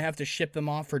 Like, Fine. you're going to have to ship them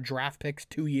off for draft picks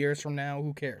 2 years from now.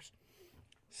 Who cares?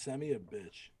 Semi a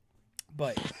bitch.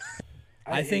 But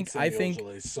I think- Semi I think-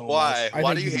 Ojeleye so Why? much.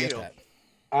 Why think do you can hate get him? that.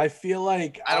 I feel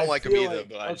like I don't like him feel either, like-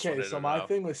 but I just okay. wanted So to my know.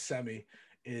 thing with Semi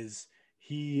is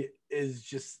he is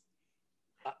just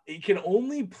he can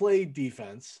only play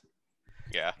defense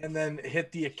Yeah. and then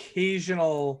hit the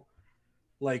occasional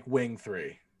like wing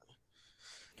three.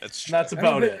 That's And that's I mean,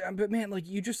 about it. but man, like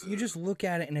you just look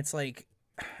at it and it's like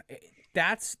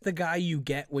that's the guy you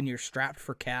get when you're strapped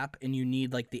for cap and you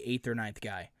need like the 8th or 9th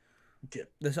guy. Yeah.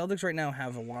 The Celtics right now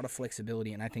have a lot of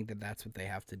flexibility, and I think that that's what they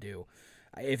have to do.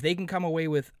 If they can come away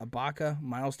with Ibaka,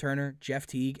 Myles Turner, Jeff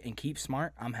Teague, and keep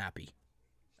Smart, I'm happy.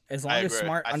 As long I as agree.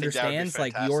 Smart I think that would be understands,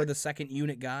 like you're fantastic. the second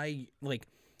unit guy, like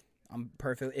I'm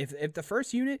perfect. If the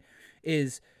first unit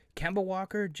is Kemba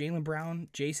Walker, Jaylen Brown,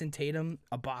 Jason Tatum,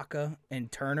 Ibaka,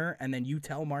 and Turner, and then you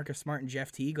tell Marcus Smart and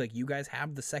Jeff Teague, like you guys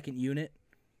have the second unit,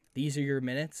 these are your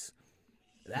minutes.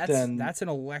 Then That's an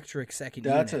electric second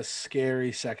That's unit. a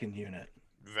scary second unit.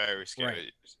 very scary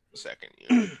Right. second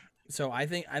unit. So I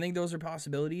think those are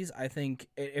possibilities. I think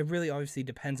it really obviously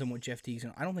depends on what Jeff Teague's.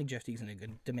 I don't think Jeff Teague's going to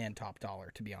demand top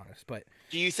dollar, to be honest. But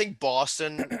Do you think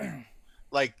Boston,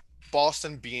 like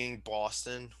Boston being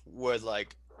Boston, would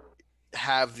like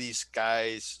have these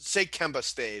guys? Say Kemba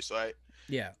stays, right?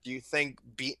 yeah, Do you think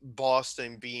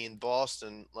Boston being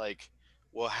Boston, like,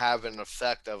 will have an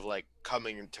effect of like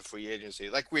coming into free agency,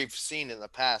 like we've seen in the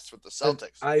past with the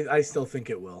Celtics? I still think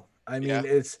it will. I mean,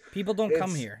 Yeah. people don't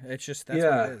come It's- here. It's just that's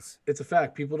yeah, what it is. it's a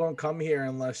fact. People don't come here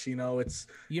unless it's You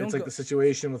don't like go, the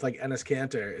situation with like Ennis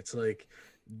Cantor. It's like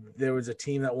there was a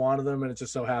team that wanted them, and it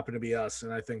just so happened to be us.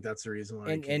 And I think that's the reason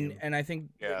why. And I think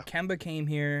Kemba came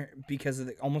here because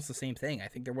of almost the same thing. I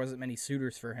think there wasn't many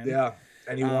suitors for him. Yeah,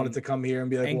 and he wanted to come here and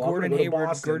be like, and well, Gordon I'm go Hayward.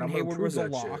 Boston. Gordon Hayward was a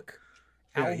lock.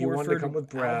 Yeah, he wanted to come with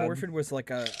Brad. Al Horford was like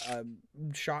a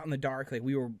shot in the dark. Like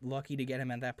we were lucky to get him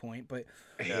at that point. But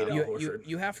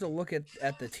you have to look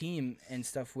at the team and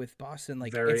stuff with Boston.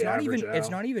 Like it's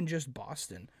not even just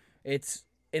Boston. It's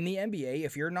in the NBA.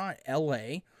 If you're not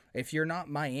LA, if you're not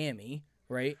Miami,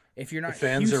 right? If you're not the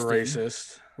fans Houston, are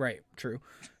racist. Right, true.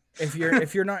 If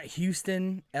you're not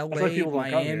Houston, LA,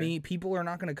 Miami, people are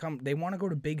not going to come. They want to go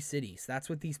to big cities. That's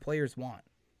what these players want.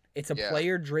 It's a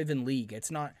player-driven league.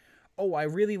 It's not, oh, I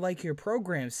really like your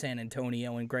program, San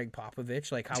Antonio and Greg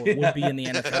Popovich, like how it would be in the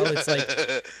NFL. It's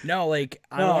like, no, like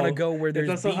I want to go where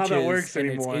there's beaches and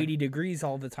it's 80 degrees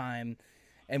all the time,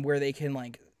 and where they can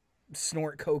like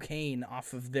snort cocaine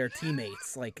off of their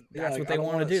teammates. Like that's what they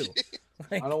want to do.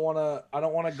 Like, I don't want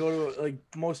to go to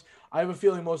I have a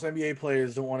feeling most NBA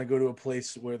players don't want to go to a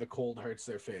place where the cold hurts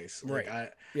their face. Like, right.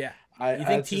 You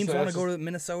think teams want to go to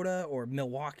Minnesota or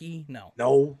Milwaukee?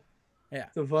 No. Yeah.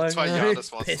 That's why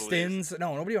Giannis wants Pistons. to leave.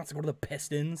 No, nobody wants to go to the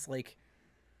Pistons. Like,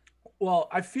 well,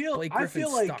 I feel like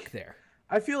stuck there.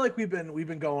 I feel like we've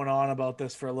been going on about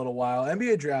this for a little while.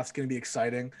 NBA draft's going to be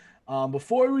exciting.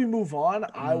 Before we move on,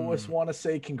 I just want to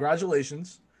say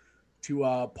congratulations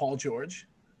to Paul George.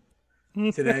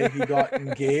 Today he got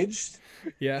engaged,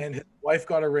 and his wife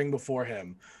got a ring before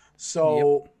him.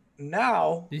 So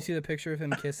now, do you see the picture of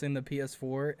him kissing the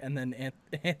PS4, and then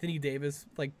Anthony Davis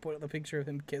like put the picture of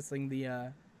him kissing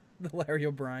the Larry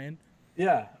O'Brien?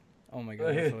 Yeah. Oh my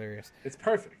god, that's hilarious. It's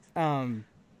perfect.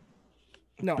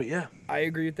 No, but yeah, I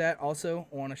agree with that. Also,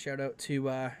 I want to shout out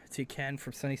to Ken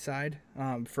from Sunnyside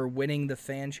for winning the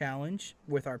fan challenge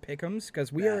with our pick'ems,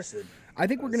 because I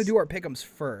think we're gonna do our pick'ems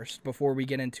first before we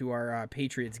get into our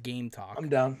Patriots game talk. I'm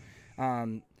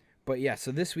down. But yeah,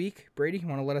 so this week, Brady, you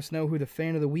want to let us know who the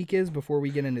fan of the week is before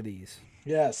we get into these?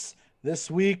 Yes,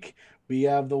 this week we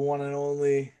have the one and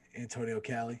only Antonio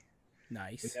Cali.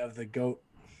 Nice. We have the GOAT.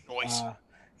 Nice.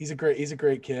 He's a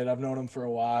great kid. I've known him for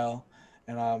a while.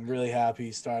 And I'm really happy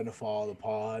he's starting to follow the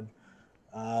pod.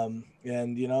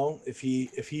 And you know, if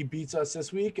he beats us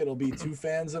this week, it'll be 2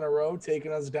 fans in a row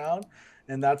taking us down,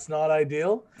 and that's not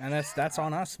ideal. And that's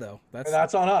on us though.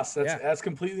 That's on us. That's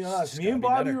completely on us. Me and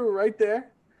Bobby were right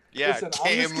there. Yeah,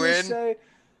 listen,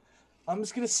 I'm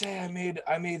just gonna say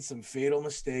I made some fatal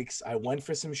mistakes. I went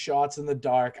for some shots in the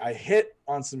dark. I hit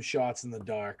on some shots in the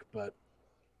dark, but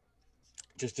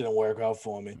just didn't work out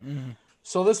for me. Mm-hmm.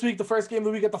 So this week, the first game of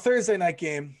the week at the Thursday night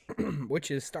game,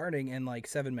 which is starting in like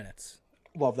 7 minutes.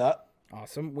 Love that.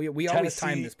 Awesome. We always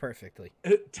time this perfectly.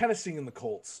 Tennessee and the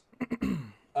Colts.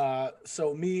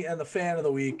 So me and the fan of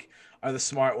the week are the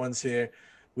smart ones here.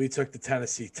 We took the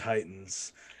Tennessee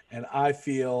Titans, and I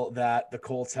feel that the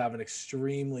Colts have an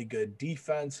extremely good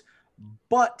defense,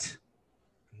 but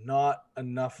not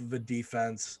enough of a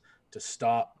defense to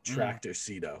stop Tractor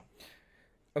Cito.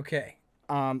 Okay.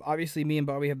 Obviously, me and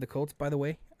Bobby have the Colts. By the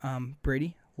way,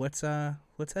 Brady, let's have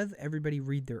everybody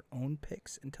read their own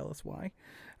picks and tell us why.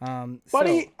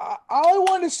 Buddy, all I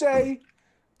want to say,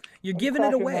 you're giving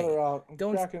it away.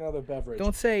 Crack another beverage.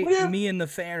 Don't say me and the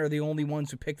fan are the only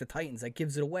ones who picked the Titans. That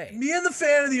gives it away. Me and the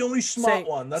fan are the only smart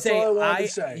one. That's all I want to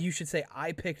say. You should say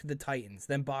I picked the Titans.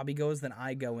 Then Bobby goes. Then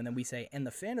I go. And then we say, and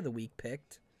the fan of the week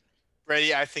picked.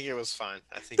 Brady, I think it was fine.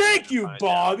 Thank you,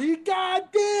 Bobby. God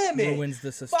damn it. Ruins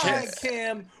the suspense. Fine,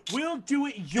 Cam. We'll do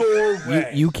it your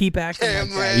way. You keep acting like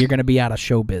that. You're gonna be out of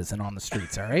showbiz and on the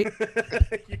streets. All right.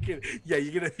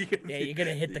 You're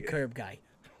gonna hit the curb, guy.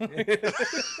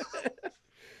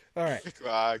 All right.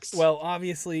 Rocks. Well,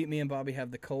 obviously, me and Bobby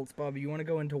have the Colts. Bobby, you want to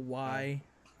go into why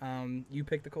you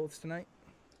picked the Colts tonight?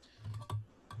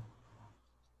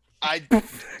 I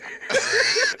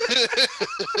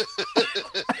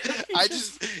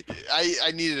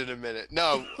needed a minute.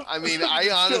 No, I mean,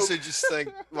 I honestly just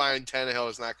think Ryan Tannehill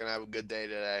is not going to have a good day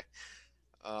today.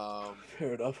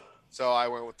 Fair enough. So I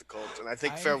went with the Colts, and I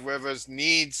think Phil Rivers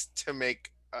needs to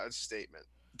make a statement.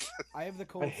 I have the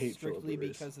Colts strictly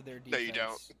because of their defense. No, you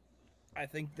don't. I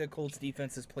think the Colts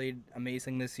defense has played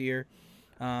amazing this year.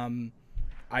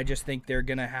 I just think they're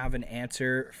going to have an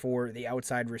answer for the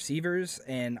outside receivers,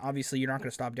 and obviously you're not going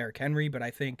to stop Derrick Henry, but I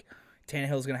think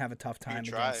Tannehill's going to have a tough time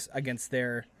against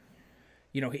their,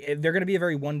 they're going to be a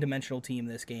very one-dimensional team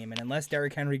this game, and unless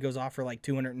Derrick Henry goes off for like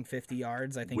 250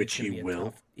 yards, I think it's going to be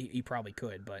tough. He probably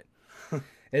could, but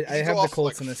I have the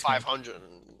Colts in this 500 and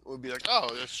we'll be like,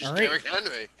 oh, that's just Derrick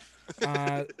Henry.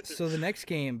 So the next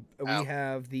game, we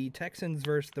have the Texans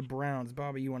versus the Browns.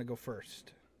 Bobby, you want to go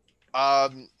first?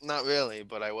 Not really,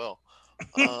 but I will.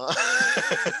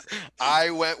 I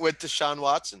went with Deshaun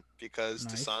Watson because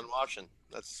Nice. Deshaun Watson.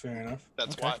 That's Fair enough.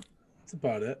 That's Okay. why. That's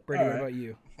about it. Brady, All what right. about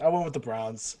you? I went with the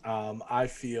Browns. I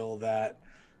feel that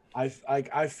I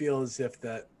feel as if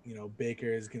that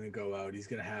Baker is going to go out. He's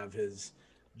going to have his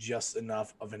just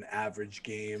enough of an average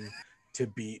game to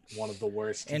beat one of the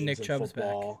worst teams And Nick in Chubb's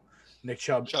football. Nick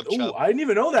Chubb. Chubb. Oh, I didn't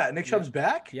even know that. Nick Chubb's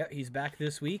back. Yeah, he's back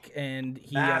this week, and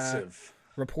he Massive.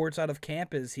 reports out of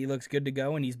camp is he looks good to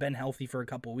go, and he's been healthy for a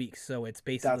couple weeks. So it's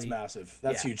basically That's massive.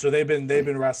 That's yeah. huge. So they've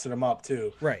been resting him up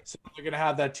too. Right. So they're gonna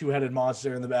have that two-headed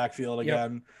monster in the backfield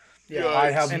again. Yeah.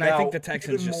 I have And now I think the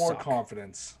Texans even just more suck.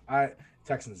 confidence.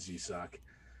 Texans do suck.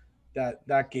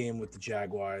 That game with the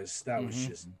Jaguars, that was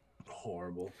just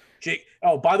horrible. Jake.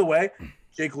 Oh, by the way,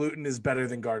 Jake Luton is better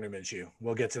than Gardner Minshew.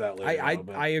 We'll get to that later.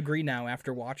 I agree now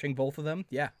after watching both of them.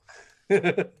 Yeah.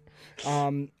 I've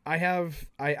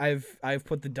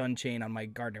put the done chain on my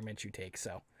Gardner Minshew take.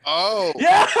 So Oh.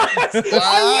 Yes!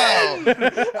 Wow.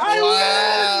 I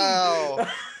win!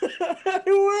 I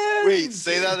win! Wait,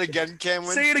 say that again,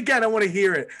 Cameron. Say it again. I want to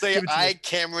hear it. Say Give it to I, me.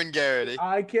 Cameron Garrity.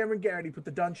 Cameron Garrity put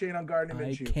the done chain on Gardner I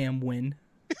Minshew. can win.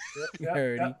 Yep,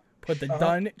 Alrighty. Put the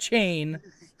done chain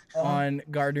Uh-huh. on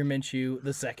Gardner Minshew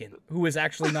the second, who is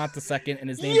actually not the second, and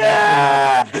his name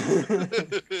Yeah!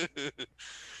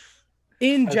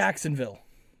 in Jacksonville.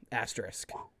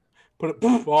 Asterisk. Put it.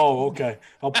 Oh, okay.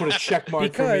 I'll put a check mark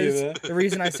for me Because there. the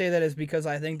reason I say that is because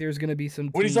I think there's going to be some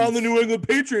teams, When he's on the New England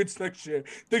Patriots next year,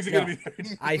 things are gonna be.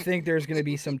 I think there's going to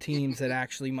be some teams that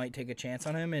actually might take a chance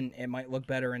on him, and it might look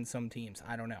better in some teams.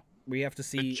 I don't know. We have to The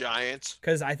see Giants.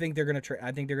 because I think they're going to.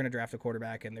 I think they're going to draft a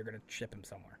quarterback and they're going to ship him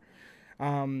somewhere.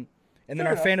 And then Fair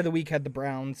our enough. fan of the week had the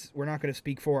Browns. We're not going to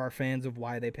speak for our fans of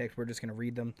why they picked. We're just going to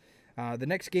read them. The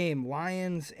next game,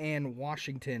 Lions and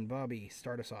Washington. Bobby,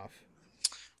 start us off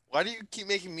Why do you keep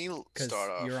making me because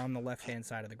start off? you're on the left-hand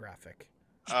side of the graphic.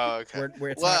 Oh, okay. Where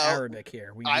it's Well, not Arabic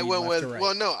here. We I read went left with. to right.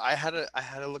 Well, no, I had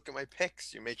to look at my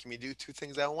picks. You're making me do two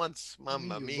things at once,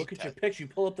 Mamma You mia. look at your picture. You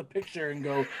pull up the picture and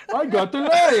go, "I got the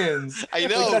Lions." I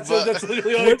know, Like, but- that's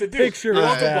literally all you have to do. picture You're is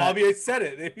welcome, that? Bobby. I said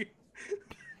it.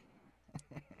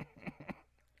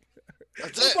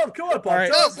 That's Come it. on, come on, Bob. All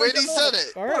right. Tell No, us why you Brady got the said Lions.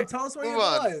 it. All Come on, right. tell us why you Move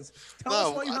have the on. Lions. Tell No,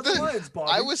 us why you have the Lions,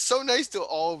 Bobby. I was so nice to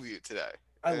all of you today.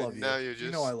 I and love you. Now you're just.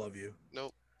 You know I love you.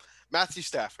 Nope. Matthew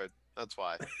Stafford. That's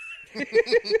why.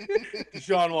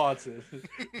 Deshaun Watson,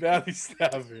 Matthew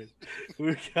Stafford.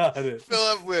 We got it.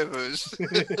 Philip Rivers.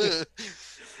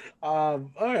 All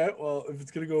right. Well, if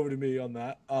it's gonna go over to me on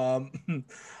that,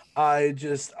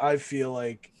 I feel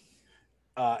like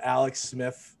Alex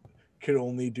Smith could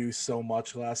only do so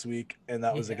much last week, and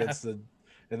that was Yeah. against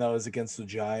the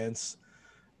Giants.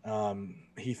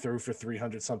 He threw for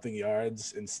 300 something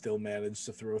yards and still managed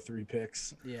to throw 3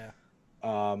 picks. Yeah.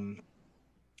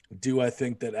 Do I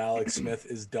think that Alex Smith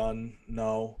is done?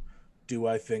 No. Do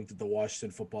I think that the Washington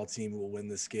football team will win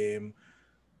this game?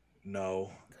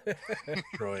 No.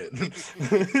 Throw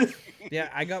it. Yeah,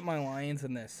 I got my Lions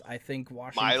in this. I think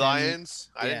Washington. My Lions?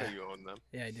 I Yeah. didn't know you owned them.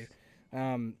 Yeah, I do.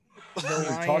 The He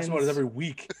Lions. talks about it every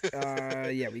week.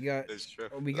 Yeah, we got. That's true.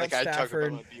 We got I talk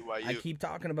Stafford. about BYU. I keep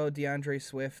talking about DeAndre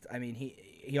Swift. I mean,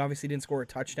 he obviously didn't score a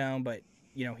touchdown, but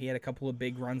he had a couple of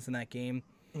big runs in that game.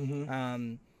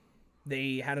 Mm-hmm.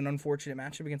 They had an unfortunate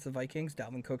matchup against the Vikings.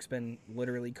 Dalvin Cook's been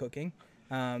literally cooking,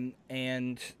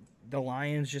 and the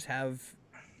Lions just have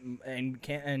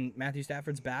and Matthew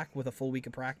Stafford's back with a full week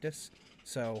of practice.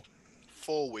 So,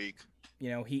 Full week.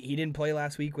 he didn't play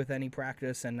last week with any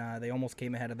practice, and they almost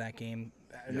came ahead of that game.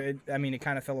 Yep. I mean, it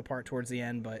kind of fell apart towards the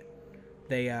end, but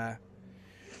they,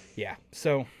 yeah.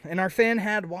 So, and our fan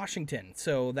had Washington,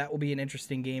 so that will be an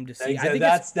interesting game to see. I think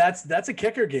that's a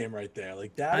kicker game right there.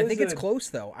 Like that. I think it's close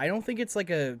though. I don't think it's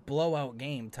like a blowout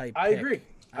game type. I pick. agree.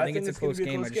 I think it's a gonna close be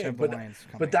game. I just have the Lions.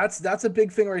 But that's a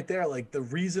big thing right there. Like the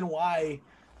reason why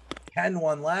Ken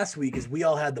won last week is we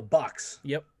all had the Bucks.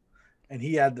 Yep. And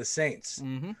he had the Saints.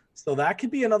 Mm-hmm. So that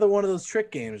could be another one of those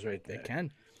trick games right there. It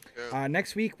can. Yeah.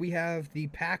 Next week we have the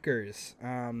Packers.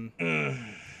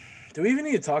 Do we even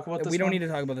need to talk about this? We don't one? need to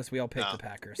talk about this. We all picked No. the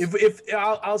Packers. If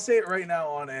I'll say it right now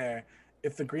on air,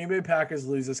 if the Green Bay Packers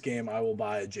lose this game, I will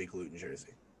buy a Jake Luton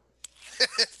jersey.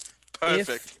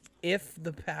 Perfect. If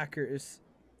the Packers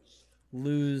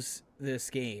lose this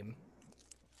game,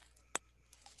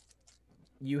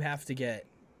 you have to get.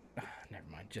 Never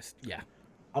mind. Just yeah.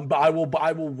 I will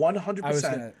 100%. I was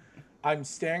gonna. I'm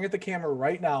staring at the camera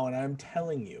right now, and I'm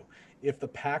telling you, if the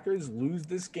Packers lose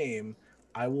this game,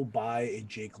 I will buy a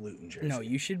Jake Luton jersey. No,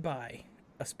 you should buy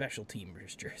a special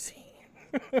teamers jersey.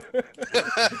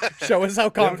 Show us how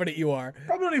confident you are.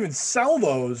 Probably don't even sell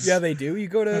those. Yeah, they do. You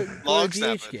go to Long DH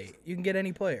snapper. Gate. You can get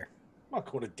any player. not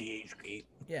going to DHP.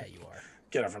 Yeah, you are.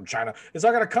 Get it from China. It's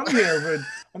not gonna come here, but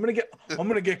I'm gonna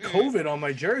get COVID on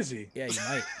my jersey. Yeah, you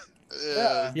might.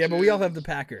 Yeah. Yeah, but we all have the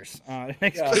Packers.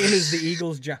 Next Yeah. game is the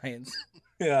Eagles Giants.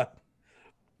 Yeah.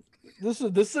 This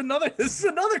is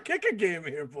another kicker game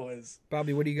here, boys.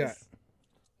 Bobby, what do you got?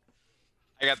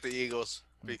 I got the Eagles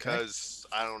because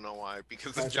I don't know why.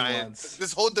 Because the Carson Giants. Wentz.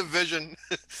 This whole division.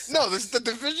 The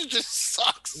division just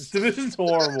sucks. This division's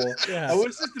horrible. Yeah. I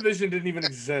wish this division didn't even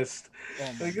exist.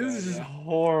 Oh my Like God, this is just yeah.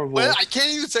 horrible. Well, I can't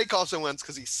even say Carson Wentz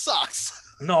because he sucks.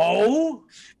 No.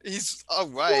 He's all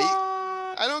right.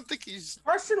 What? I don't think he's.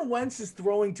 Carson Wentz is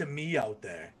throwing to me out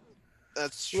there.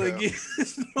 That's true. Like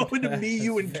he's throwing to me,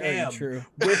 you, and Very Cam. true.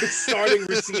 We're starting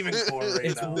receiving core right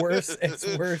It's now. worse.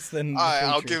 It's worse than. All right, the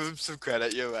I'll Patriots. give him some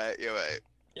credit. You're right. You're right.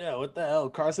 Yeah, what the hell?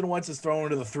 Carson Wentz is throwing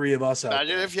to the three of us out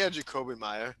Imagine there. if you had Jacoby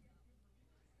Meyer.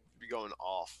 You'd be going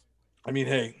off. I mean,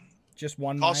 hey, Just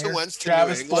one Carson Meyer. Wentz to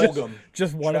Travis New England. Fulgham.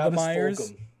 Just one of the Travis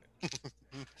Myers. Fulgham.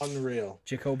 Unreal.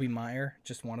 Jacoby Meyer.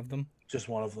 Just one of them. Just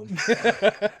one of them.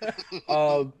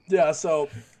 Yeah, so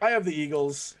I have the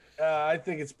Eagles. I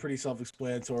think it's pretty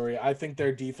self-explanatory. I think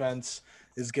their defense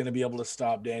is going to be able to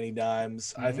stop Danny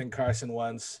Dimes. I think Carson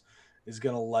Wentz is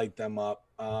going to light them up.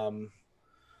 I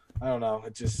don't know.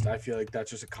 I feel like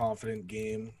that's just a confident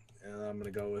game, and I'm going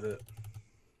to go with it.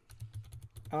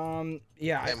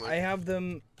 Yeah, I have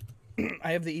them.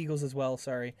 I have the Eagles as well.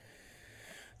 Sorry.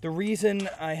 The reason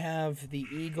I have the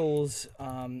Eagles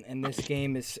in this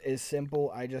game is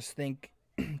simple. I just think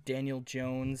Daniel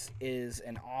Jones is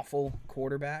an awful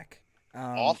quarterback.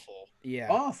 Awful. Yeah.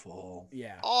 Awful.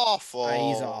 Yeah. Awful.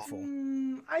 He's awful.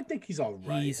 I think he's all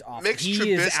right. He's awful. Mitch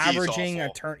He is Trubisky's averaging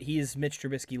awful. He is Mitch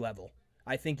Trubisky level.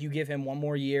 I think you give him one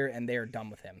more year and they are done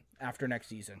with him after next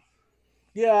season.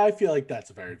 Yeah, I feel like that's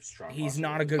a very strong. He's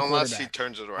not a good Unless he quarterback.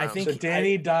 turns it around. I think So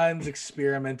Danny Dimes'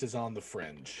 experiment is on the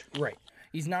fringe. Right.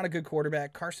 He's not a good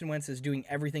quarterback. Carson Wentz is doing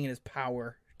everything in his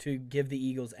power to give the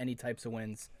Eagles any types of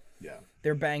wins. Yeah.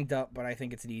 They're banged up, but I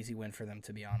think it's an easy win for them,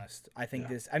 to be honest. I think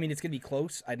it's going to be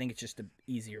close. I think it's just an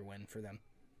easier win for them.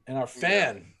 And our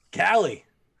fan, Callie,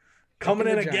 coming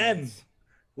in Picking the again Giants.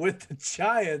 with the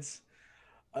Giants.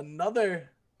 Another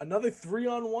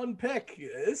 3-on-1 pick.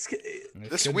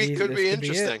 This week could be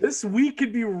interesting. This week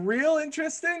could be real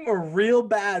interesting or real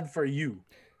bad for you.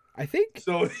 I think,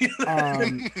 So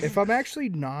if I'm actually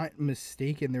not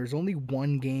mistaken, there's only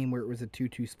one game where it was a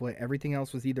 2-2 split. Everything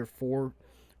else was either 4-0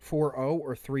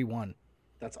 or 3-1.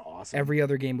 that's awesome. Every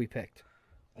other game we picked.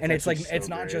 And it's like actually it's so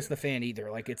not great. just the fan either.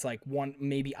 Like it's like one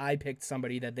maybe I picked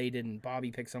somebody that they didn't.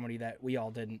 Bobby picked somebody that we all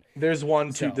didn't. There's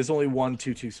So- there's only one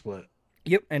 2-2 split.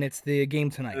 Yep, and it's the game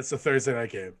tonight. It's a Thursday night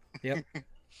game. Yep.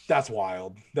 That's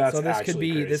wild. That's So this could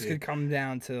actually be crazy. could come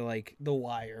down to like the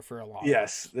wire for a lot.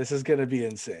 Yes, this is gonna be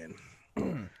insane. All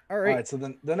All right. right, so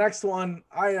then the next one,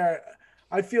 I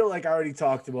feel like I already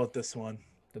talked about this one.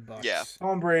 The Bucks. Yeah.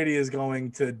 Tom Brady is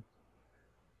going to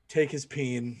take his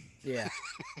peen Yeah.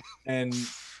 and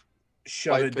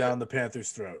shove Wipe it down the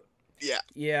Panthers' throat. Yeah.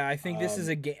 Yeah, I think this is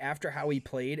a game after how he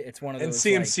played, it's one of And those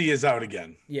CMC is out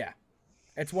again. yeah.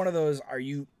 It's one of those, are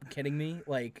you kidding me?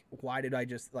 Like why did I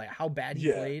just like how bad he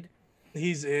Yeah. played?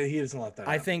 He doesn't let that.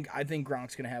 I happen. think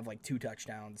Gronk's going to have like 2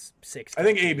 touchdowns, 6. I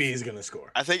think touchdowns. AB is gonna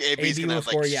score. I think AB's AB gonna will have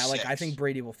score, like yeah, like I 6. think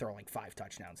Brady will throw like 5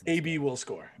 touchdowns. in this AB game. will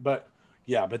score, but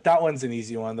that one's an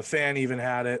easy one. The fan even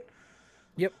had it.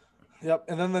 Yep.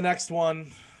 And then the next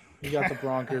one, you got the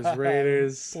Broncos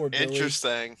Raiders. Poor Billy.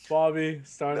 Interesting. Bobby,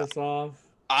 start us off.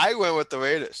 I went with the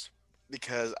Raiders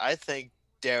because I think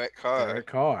Derek Carr. Derek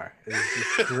Carr is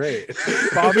just great.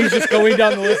 Bobby's just going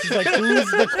down the list. He's like, who's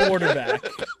the quarterback?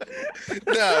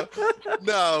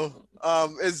 No.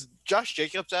 Is Josh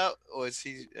Jacobs out or is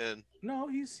he in? No,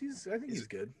 he's. I think he's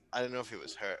good. I don't know if he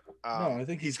was hurt. No, I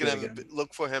think he's gonna good have again.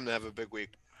 look for him to have a big week.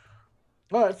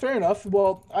 All right, fair enough.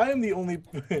 Well, I am the only.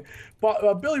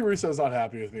 Billy Russo's not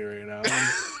happy with me right now.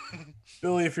 And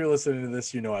Billy, if you're listening to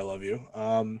this, you know I love you.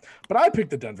 But I picked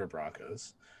the Denver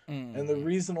Broncos, and the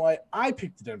reason why I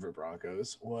picked the Denver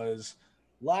Broncos was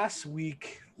last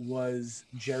week was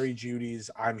Jerry Judy's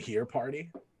 "I'm Here"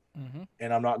 party,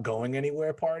 and I'm not going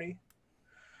anywhere party.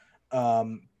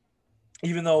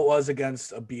 Even though it was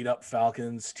against a beat up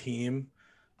Falcons team,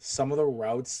 some of the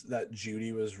routes that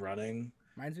Judy was running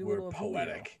Reminds me a were little of Julio.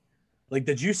 poetic. Like,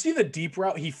 did you see the deep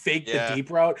route? He faked Yeah. the deep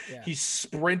route. Yeah. He's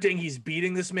sprinting. He's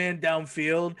beating this man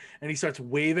downfield, and he starts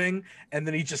waving, and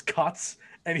then he just cuts.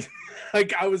 And he,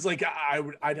 like, I was like,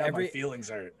 I'd have my feelings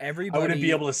hurt. I Everybody, wouldn't be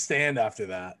able to stand after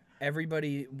that.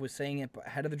 Everybody was saying it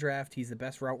ahead of the draft. He's the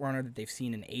best route runner that they've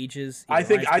seen in ages. He I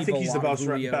think reminds people he's a the lot of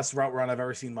Julio. best route run I've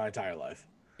ever seen in my entire life.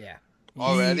 Yeah.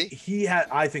 Already? He had.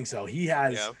 I think so. He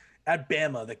has. Yeah. At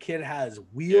Bama, the kid has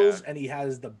wheels and he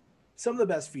has some of the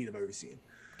best feet I've ever seen.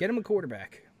 Get him a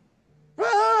quarterback.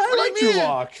 I like Drew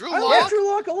Lock. Drew I Lock? like Drew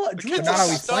Lock a lot. Drew kid's not Lock how a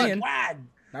he's stud. playing. Swag.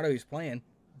 Not how he's playing.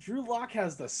 Drew Lock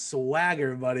has the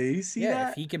swagger, buddy. You see Yeah, that?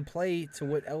 if he can play to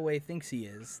what Elway thinks he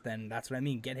is, then that's what I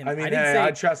mean. Get him. I mean,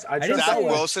 I trust didn't Zach say-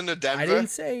 Wilson to Denver.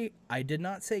 I did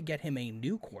not say get him a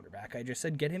new quarterback. I just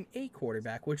said get him a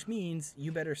quarterback, which means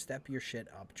you better step your shit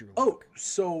up, Drew. Oh, Lock.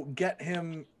 so get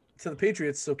him to the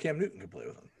Patriots so Cam Newton can play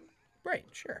with him. Right,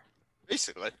 sure.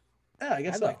 Basically. Yeah, I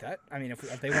guess I'd so. like that. I mean,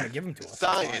 if they want to give him to us, that's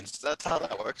Science. That's how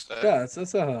that works. Yeah, that's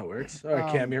how that works. All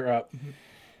right, Cam, you're up. fine.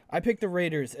 I picked the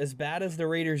Raiders. As bad as the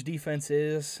Raiders' defense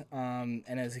is, and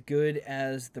as good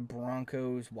as the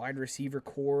Broncos' wide receiver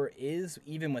core is,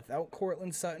 even without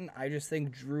Cortland Sutton, I just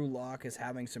think Drew Lock is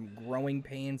having some growing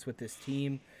pains with this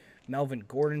team. Melvin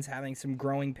Gordon's having some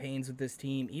growing pains with this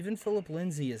team. Even Philip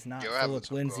Lindsay is not You're having Philip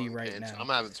some Lindsay growing right pains. now. I'm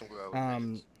having some growing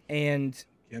pains. And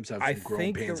Cam's having I some growing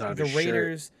think pains the, out of the his shirt.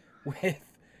 Raiders with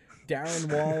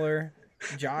Darren Waller,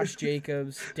 Josh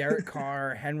Jacobs, Derek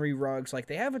Carr, Henry Ruggs, like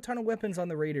they have a ton of weapons on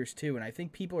the Raiders too, and I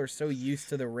think people are so used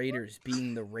to the Raiders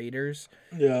being the Raiders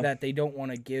that they don't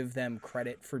want to give them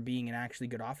credit for being an actually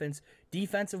good offense.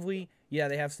 Defensively, yeah,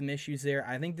 they have some issues there.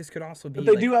 I think this could also be.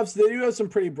 But they do have some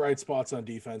pretty bright spots on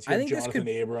defense. You I have think this Jonathan could-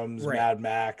 Abrams, right. Mad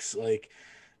Max, like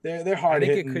they're I hard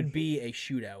think hitting. it could be a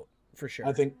shootout for sure.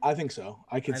 I think so.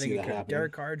 I can I see think it that could. happening.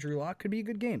 Derek Carr, Drew Lock could be a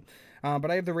good game.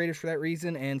 But I have the Raiders for that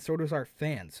reason, and so does our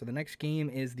fans. So the next game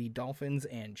is the Dolphins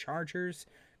and Chargers.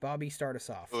 Bobby, start us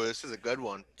off. Oh, this is a good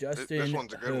one. Justin This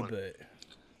one's a good one. Herbert.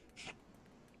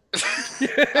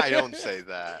 I don't say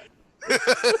that.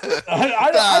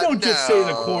 I don't just say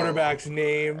the No. quarterback's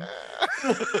name.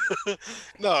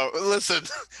 No, listen.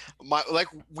 Like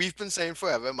we've been saying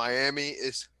forever, Miami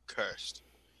is cursed.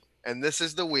 And this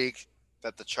is the week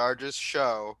that the Chargers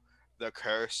show the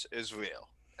curse is real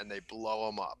and they blow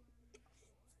them up.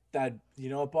 That, you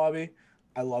know what, Bobby?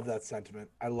 I love that sentiment.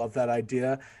 I love that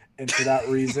idea, and for that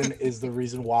reason is the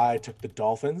reason why I took the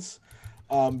Dolphins.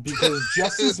 Because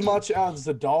just as much as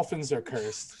the Dolphins are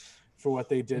cursed for what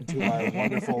they did to our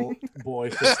wonderful boy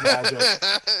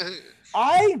Fitzmagic,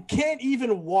 I can't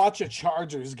even watch a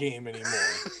Chargers game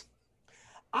anymore.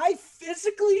 I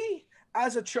physically,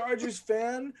 as a Chargers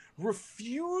fan,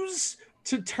 refuse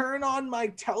to turn on my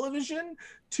television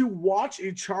to watch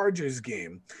a Chargers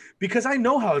game because I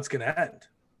know how it's going to end.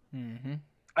 Mm-hmm.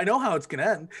 I know how it's going to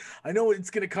end. I know it's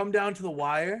going to come down to the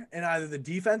wire, and either the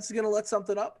defense is going to let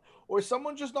something up or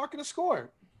someone's just not going to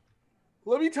score.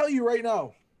 Let me tell you right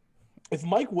now, if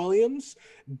Mike Williams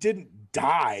didn't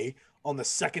die on the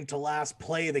second to last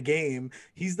play of the game,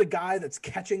 he's the guy that's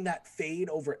catching that fade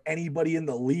over anybody in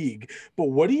the league. But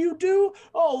what do?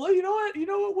 Oh, you know what? You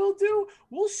know what we'll do?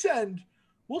 We'll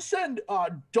send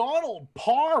Donald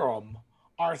Parham,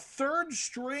 our third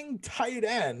string tight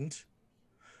end,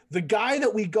 the guy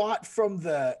that we got from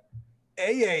the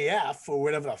AAF or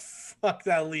whatever the fuck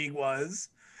that league was,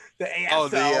 the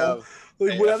AFL,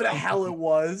 whatever the hell it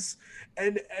was,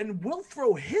 and we'll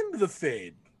throw him the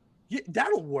fade. Yeah,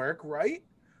 that'll work, right?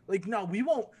 Like, no, we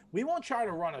won't try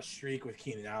to run a streak with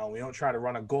Keenan Allen. We don't try to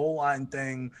run a goal line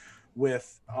thing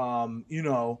with our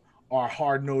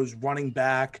hard-nosed running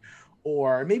back.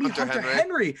 Or maybe Hunter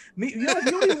Henry. You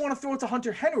don't even want to throw it to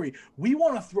Hunter Henry. We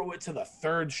want to throw it to the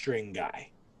third string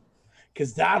guy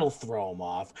because that'll throw him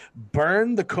off.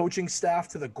 Burn the coaching staff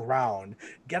to the ground.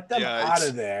 Get them out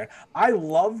of there. I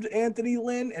loved Anthony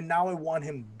Lynn, and now I want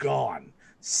him gone.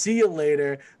 See you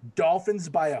later. Dolphins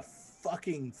by a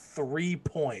fucking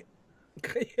 3-point.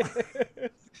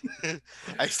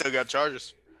 I still got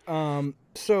Chargers.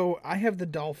 So I have the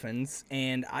Dolphins,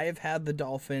 and I have had the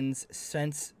Dolphins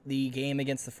since the game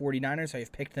against the 49ers. I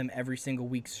have picked them every single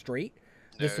week straight.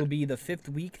 This will be the 5th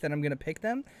week that I'm going to pick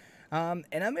them. And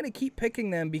I'm going to keep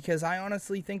picking them because I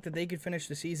honestly think that they could finish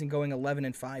the season going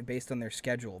 11-5 based on their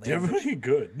schedule. They're really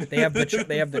good. They have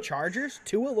the Chargers.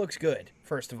 Tua looks good,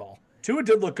 first of all. Tua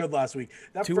did look good last week.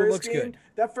 Tua looks good.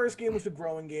 That first game was a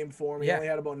growing game for him. He only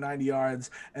had about 90 yards,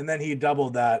 and then he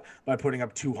doubled that by putting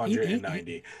up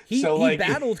 290. He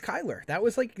battled Kyler. That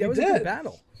was a good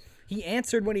battle. He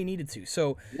answered when he needed to.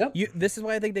 So this is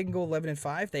why I think they can go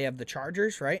 11-5. They have the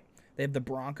Chargers, right? They have the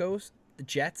Broncos, the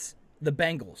Jets, the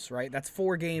Bengals, right? That's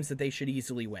 4 games that they should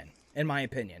easily win, in my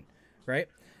opinion, right?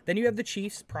 Then you have the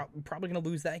Chiefs, probably going to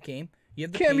lose that game. You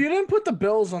have the Cam, you didn't put the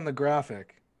Bills on the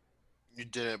graphic. You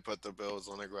didn't put the Bills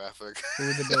on the graphic. Who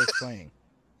are the Bills playing?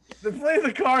 They play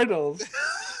the Cardinals.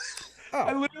 Oh.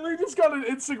 I literally just got an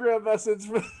Instagram message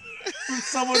from from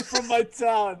someone from my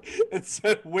town and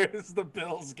said, "Where's the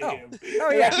Bills game?" Oh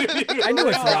And yeah, didn't even I knew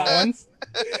it's that one. realize-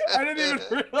 I didn't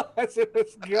even realize it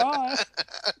was gone.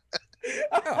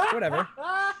 Oh, whatever.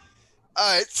 All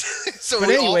right. So But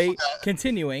we all anyway, forgot.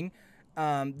 continuing,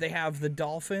 they have the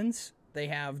Dolphins. They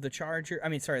have the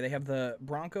they have the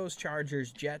Broncos,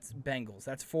 Chargers, Jets, Bengals.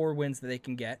 That's 4 wins that they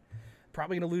can get.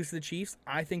 Probably going to lose to the Chiefs.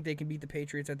 I think they can beat the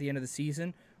Patriots at the end of the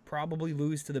season. Probably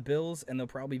lose to the Bills, and they'll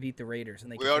probably beat the Raiders, and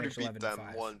they We can already finish beat 11 them and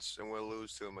 5. once, and we'll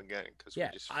lose to them again because Yeah,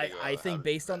 we just I think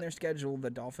based on their schedule, the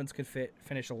Dolphins could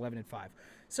finish 11 and 5.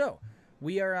 So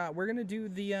we're gonna do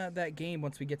the that game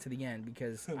once we get to the end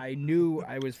because I knew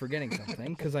I was forgetting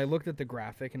something because I looked at the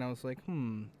graphic and I was like,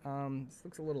 this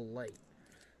looks a little light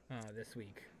this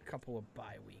week. A couple of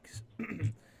bye weeks.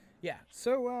 Yeah.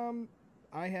 So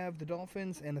I have the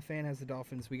Dolphins and the fan has the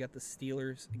Dolphins. We got the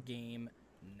Steelers game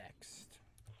next.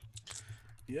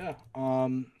 Yeah.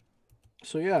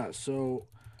 So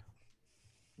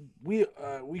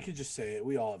we could just say it.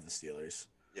 We all have the Steelers.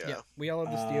 Yeah. We all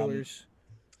have the Steelers.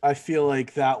 I feel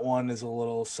like that one is a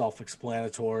little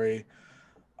self-explanatory.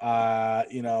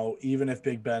 Even if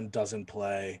Big Ben doesn't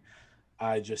play,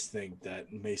 I just think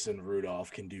that Mason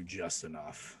Rudolph can do just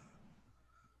enough.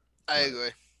 I agree.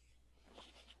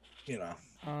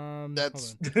 Hold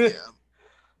That's on. yeah.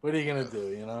 What are you gonna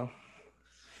do?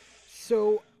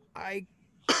 So I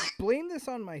blame this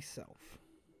on myself.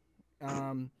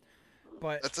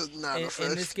 But That's not a in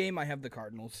first. this game, I have the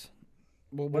Cardinals.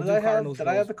 What We'll did do I have? Cardinals. Did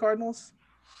I have the Cardinals?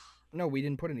 No, we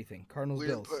didn't put anything. Cardinals We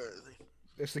didn't Bills. put anything.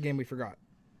 That's the game we forgot.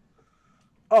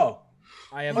 Oh,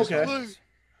 I have Okay. the Cardinals.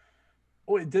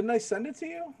 wait, didn't I send it to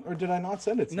you, or did I not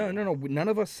send it to you? No. None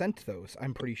of us sent those.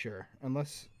 I'm pretty sure,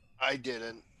 unless I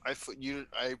didn't. I totally.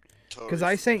 because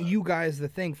I sent you guys the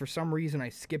thing. For some reason, I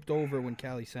skipped over when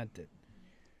Callie sent it.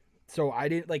 So I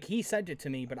didn't he sent it to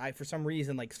me, but I for some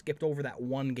reason skipped over that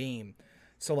one game.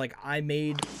 So I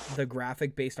made the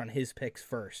graphic based on his picks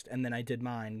first, and then I did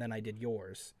mine, then I did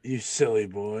yours. You silly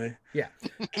boy. Yeah.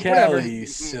 Kelly, you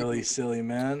silly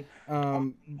man.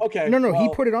 Okay. No, he well-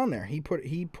 put it on there. He put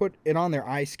it on there.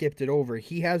 I skipped it over.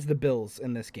 He has the Bills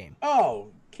in this game.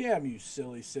 Oh, Cam, you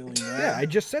silly man. Yeah, I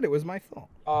just said it was my fault.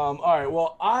 All right.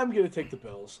 Well, I'm gonna take the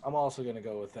Bills. I'm also gonna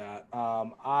go with that.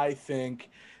 I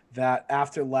think that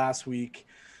after last week,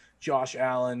 Josh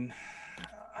Allen,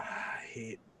 I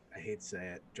hate to say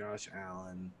it, Josh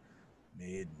Allen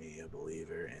made me a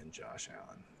believer in Josh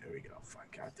Allen. There we go. Fine.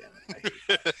 God damn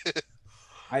it.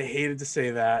 I hated to say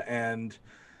that, and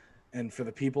for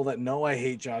the people that know I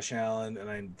hate Josh Allen and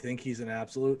I think he's an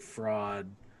absolute fraud,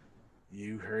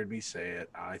 you heard me say it.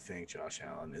 I think Josh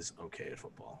Allen is okay at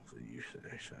football. So you said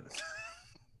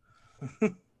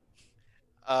it.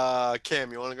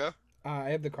 Cam, you want to go? I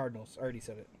have the Cardinals. I already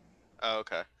said it. Oh,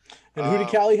 okay. And who did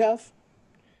Callie have?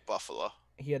 Buffalo.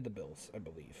 He had the Bills, I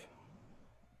believe.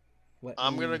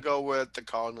 I'm gonna go with the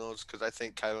Cardinals because I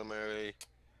think Kyler Murray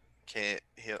can't.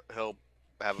 He'll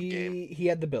have a game. He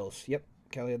had the Bills. Yep,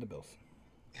 Kelly had the Bills.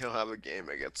 He'll have a game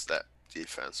against that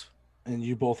defense. And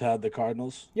you both had the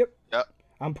Cardinals? Yep. Yep.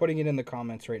 I'm putting it in the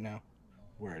comments right now.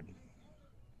 Word.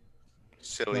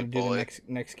 Silly Want to do boy. the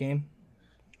next game?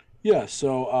 Yeah,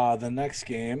 so the next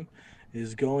game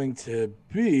is going to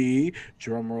be,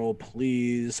 drumroll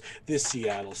please, the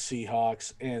Seattle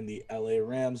Seahawks and the LA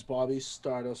Rams. Bobby,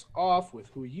 start us off with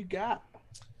who you got.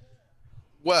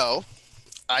 Well,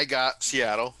 I got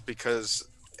Seattle because,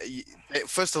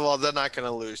 first of all, they're not going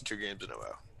to lose 2 games in a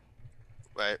row,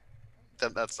 right?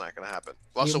 That's not going to happen.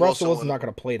 Russell Wilson's not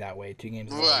going to play that way 2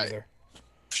 games in a row Right. either.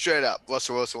 Straight up,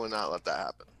 Russell Wilson will not let that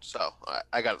happen. So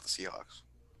I got the Seahawks.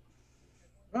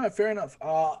 All right, fair enough.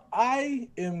 I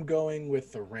am going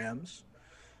with the Rams.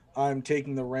 I'm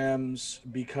taking the Rams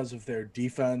because of their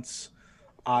defense.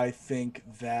 I think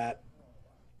that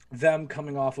them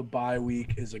coming off a bye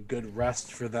week is a good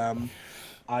rest for them.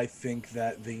 I think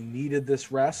that they needed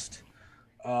this rest.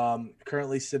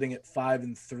 Currently sitting at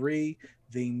 5-3.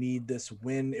 They need this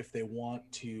win if they want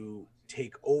to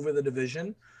take over the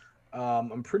division.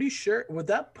 I'm pretty sure. Would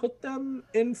that put them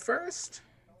in first?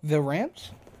 The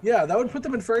Rams? Yeah, that would put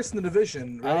them in first in the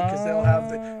division, right?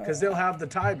 Because they'll have the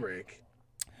tie break.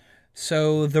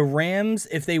 So the Rams,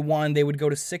 if they won, they would go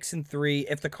to 6-3.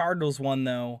 If the Cardinals won,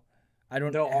 though, I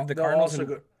don't have the Cardinals.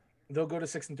 They'll go to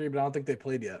 6-3, but I don't think they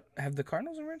played yet. Have the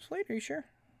Cardinals and Rams played? Are you sure?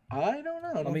 I don't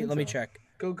know. Let me check.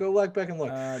 Go back and look.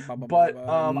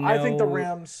 No, I think the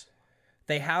Rams.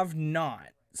 They have not.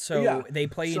 So Yeah, they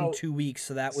play so- in 2 weeks,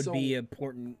 so that would so- be an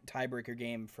important tiebreaker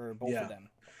game for both Yeah. of them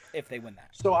if they win that.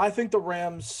 So I think the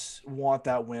Rams want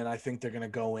that win. I think they're going to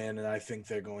go in, and I think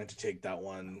they're going to take that Who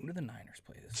one do the Niners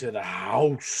play this? to the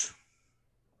house.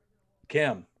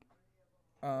 Cam.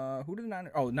 Who did the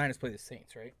Niners? Oh, Niners play the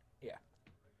Saints, right? Yeah.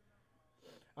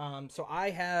 So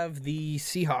I have the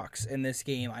Seahawks in this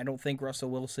game. I don't think Russell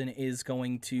Wilson is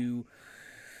going to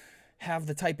have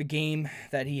the type of game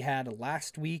that he had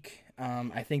last week.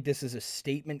 I think this is a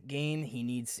statement game.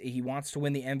 He wants to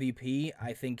win the MVP.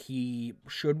 I think he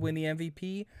should win the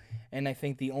MVP, and I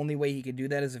think the only way he could do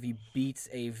that is if he beats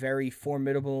a very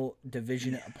formidable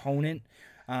division opponent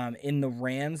in the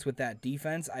Rams with that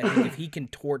defense. I think if he can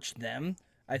torch them,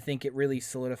 I think it really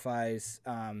solidifies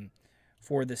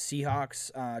for the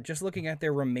Seahawks. Just looking at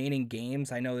their remaining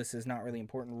games, I know this is not really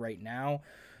important right now.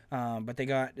 But they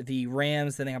got the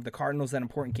Rams, then they have the Cardinals, that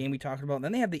important game we talked about.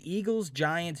 Then they have the Eagles,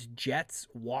 Giants, Jets,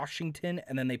 Washington,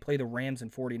 and then they play the Rams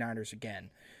and 49ers again.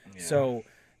 Yeah. So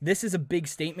this is a big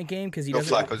statement game because he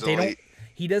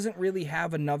doesn't really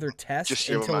have another test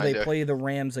until they play the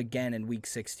Rams again in Week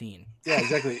 16. Yeah,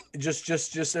 exactly.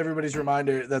 Just everybody's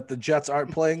reminder that the Jets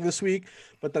aren't playing this week,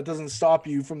 but that doesn't stop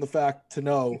you from the fact to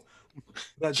know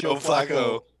that Joe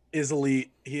Flacco is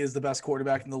elite. He is the best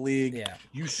quarterback in the league. Yeah.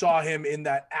 You saw him in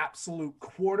that absolute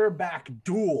quarterback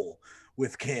duel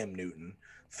with Cam Newton,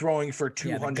 throwing for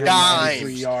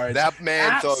 293 yards. That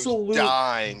man throws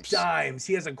dimes.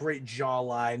 He has a great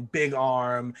jawline, big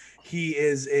arm. He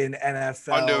is an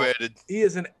NFL underrated. He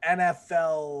is an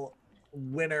NFL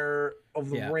winner of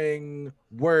the ring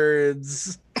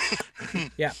words.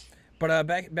 Yeah. But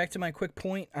back to my quick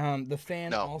point. The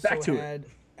fan also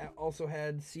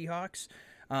had Seahawks.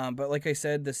 But like I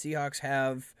said, the Seahawks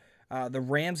have the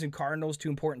Rams and Cardinals, 2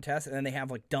 important tests, and then they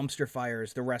have like dumpster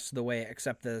fires the rest of the way,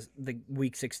 except the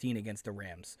Week 16 against the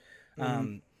Rams.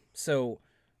 Mm-hmm. So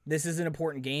this is an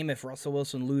important game. If Russell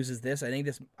Wilson loses this, I think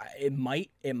it might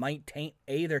taint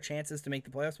their chances to make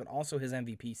the playoffs, but also his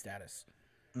MVP status.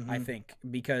 Mm-hmm. I think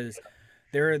because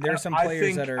there are some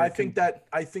players that are. I think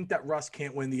that Russ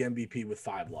can't win the MVP with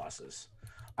 5 losses.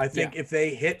 I think if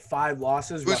they hit 5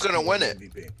 losses, who's going to win it?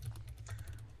 MVP.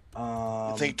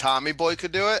 You think Tommy Boy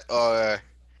could do it, or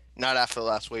not after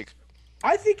last week?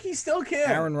 I think he still can.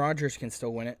 Aaron Rodgers can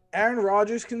still win it. I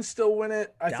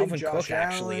think Josh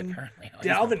Allen.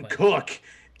 Dalvin Cook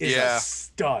is a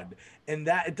stud. And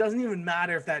that it doesn't even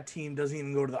matter if that team doesn't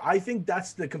even go to the. I think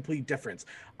that's the complete difference.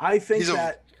 I think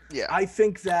that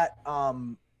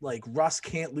like Russ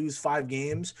can't lose 5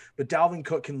 games, but Dalvin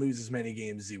Cook can lose as many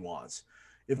games as he wants.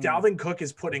 If Dalvin Cook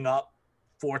is putting up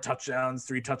 4 touchdowns,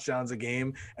 3 touchdowns a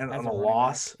game, and on a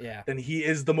loss, then he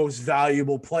is the most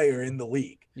valuable player in the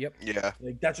league. Yep. Yeah.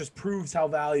 Like that just proves how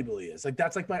valuable he is. Like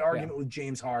that's like my argument with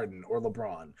James Harden or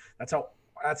LeBron.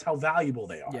 That's how valuable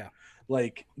they are. Yeah.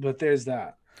 Like, but there's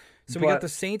that. So we got the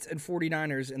Saints and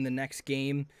 49ers in the next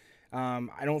game.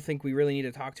 I don't think we really need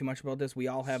to talk too much about this. We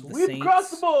all have the Saints.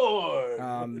 Across the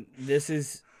board. This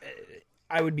is.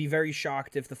 I would be very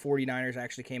shocked if the 49ers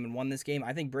actually came and won this game.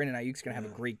 I think Brandon Ayuk's going to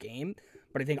have a great game.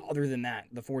 But I think other than that,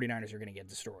 the 49ers are going to get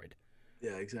destroyed.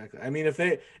 Yeah, exactly. I mean, if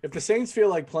the Saints feel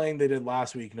like playing they did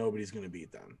last week, nobody's going to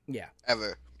beat them. Yeah.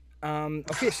 Ever.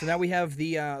 Okay, so now we have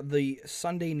the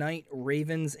Sunday night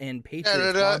Ravens and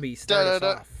Patriots. Bobby, start us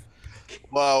off.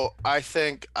 Well, I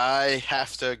think I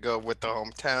have to go with the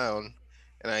hometown,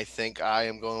 and I think I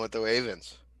am going with the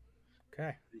Ravens.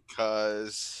 Okay.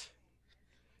 Because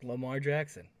Lamar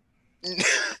Jackson.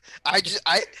 Here's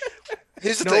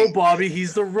the thing. No, Bobby,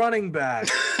 he's the running back.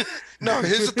 No,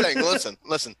 here's the thing.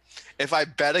 Listen. If I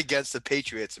bet against the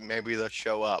Patriots, maybe they'll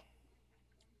show up.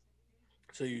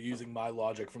 So you're using my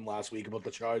logic from last week about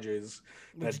the Chargers.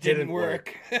 That didn't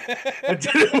work. That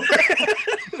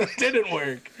didn't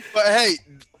work. But hey,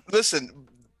 listen,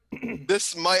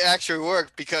 this might actually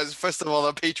work because first of all,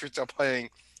 the Patriots are playing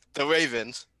the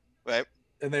Ravens, right?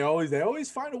 And they always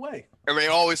find a way. And they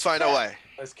always find a way.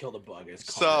 Let's kill the bug.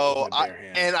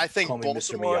 I think call me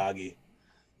Mr. Miyagi.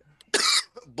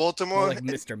 Baltimore, like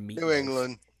Mr. New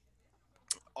England,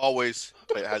 always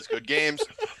has good games.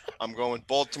 I'm going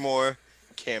Baltimore.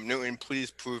 Cam Newton, please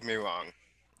prove me wrong.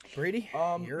 Brady?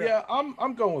 I'm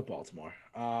going with Baltimore.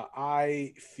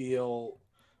 I feel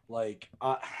like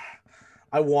I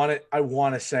want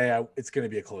to say it's going to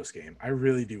be a close game. I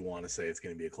really do want to say it's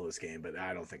going to be a close game, but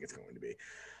I don't think it's going to be.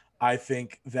 I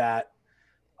think that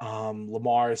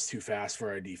Lamar is too fast for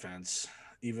our defense,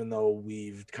 even though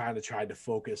we've kind of tried to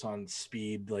focus on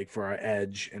speed, like for our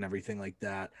edge and everything like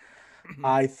that.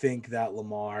 I think that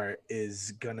Lamar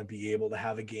is going to be able to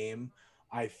have a game.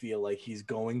 I feel like he's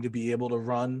going to be able to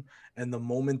run. And the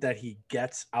moment that he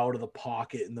gets out of the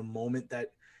pocket and the moment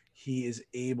that he is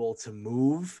able to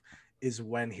move is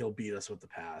when he'll beat us with the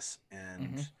pass.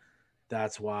 And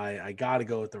that's why I got to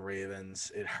go with the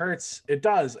Ravens. It hurts. It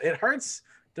does. It hurts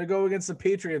to go against the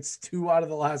Patriots 2 out of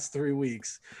the last 3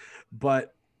 weeks.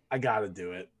 But I gotta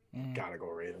do it. Mm. Gotta go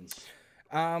Ravens.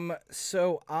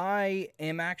 So I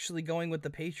am actually going with the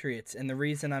Patriots, and the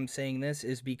reason I'm saying this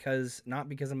is not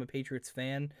because I'm a Patriots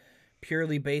fan,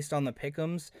 purely based on the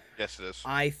pick'ems. Yes, it is.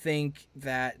 I think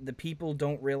that the people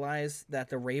don't realize that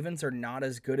the Ravens are not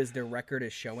as good as their record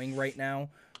is showing right now.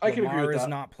 I can agree Lamar with is that.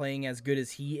 not playing as good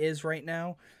as he is right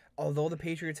now. Although the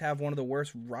Patriots have one of the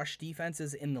worst rush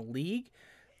defenses in the league,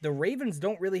 the Ravens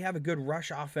don't really have a good rush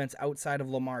offense outside of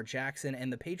Lamar Jackson,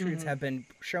 and the Patriots have been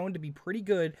shown to be pretty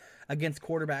good against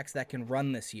quarterbacks that can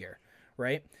run this year,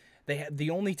 right? The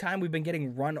only time we've been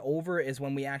getting run over is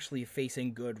when we actually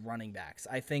facing good running backs.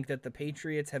 I think that the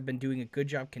Patriots have been doing a good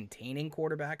job containing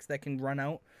quarterbacks that can run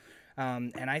out.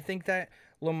 And I think that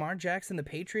Lamar Jackson, the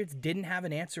Patriots, didn't have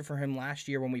an answer for him last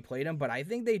year when we played him, but I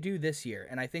think they do this year.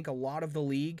 And I think a lot of the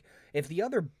league, if the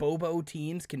other Bobo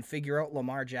teams can figure out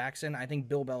Lamar Jackson, I think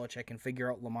Bill Belichick can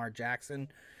figure out Lamar Jackson.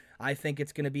 I think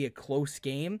it's going to be a close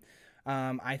game.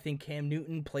 I think Cam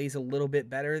Newton plays a little bit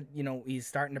better. You know, he's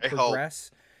starting to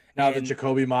progress. Now that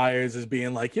Jacoby Myers is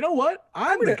being like, you know what?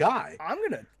 I'm the guy. I'm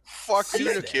going to fuck you,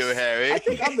 N'Keal Harry. I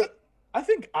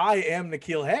think I am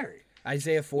N'Keal Harry.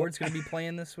 Isaiah Ford's going to be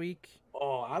playing this week.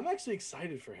 Oh, I'm actually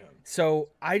excited for him. So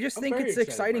I just think it's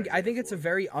exciting. I think it's a Ford.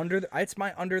 very it's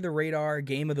my under the radar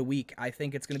game of the week. I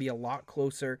think it's going to be a lot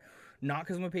closer, not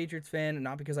because I'm a Patriots fan, and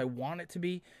not because I want it to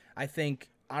be. I think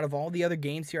out of all the other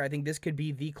games here, I think this could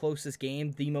be the closest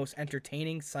game, the most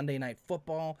entertaining Sunday night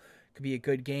football. Could be a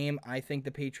good game. I think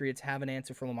the Patriots have an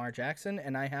answer for Lamar Jackson,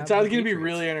 and I have. It's either going to be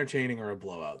really entertaining or a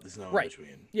blowout. There's no in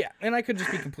between. Yeah, and I could just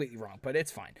be completely wrong, but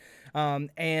it's fine.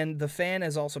 And the fan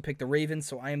has also picked the Ravens,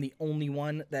 so I am the only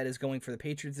one that is going for the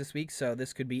Patriots this week. So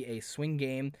this could be a swing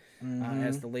game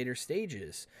as the later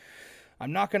stages.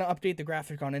 I'm not going to update the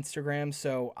graphic on Instagram,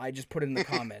 so I just put it in the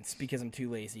comments because I'm too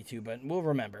lazy to, but we'll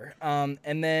remember.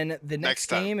 And then the next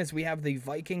game is we have the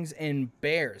Vikings and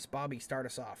Bears. Bobby, start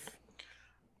us off.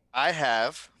 I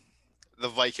have the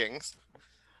Vikings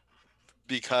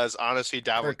because honestly,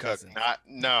 Dalvin Cook,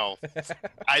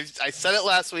 I said it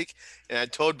last week, and I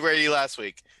told Brady last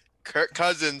week. Kirk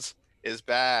Cousins is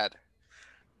bad.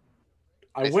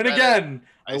 I win again.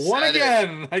 I won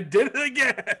again. I did it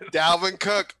again. Dalvin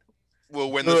Cook will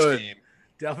win this game.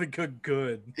 Dalvin Cook,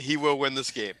 good. He will win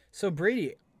this game. So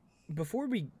Brady, before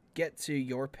we get to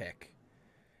your pick,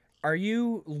 are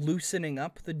you loosening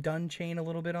up the done chain a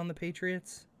little bit on the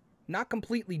Patriots? Not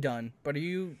completely done, but are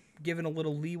you giving a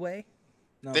little leeway?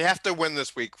 No. They have to win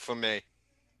this week for me.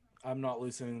 I'm not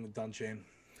loosening the dun chain.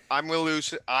 I will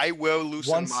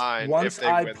loosen mine. Once if they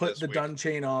I win put this the week. dun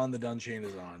chain on, the dun chain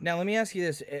is on. Now, let me ask you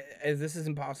this. This is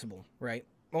impossible, right?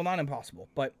 Well, not impossible,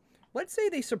 but let's say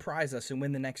they surprise us and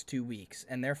win the next 2 weeks,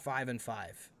 and they're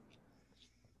 5-5.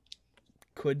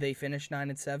 Could they finish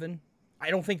 9-7? I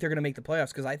don't think they're going to make the playoffs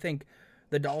because I think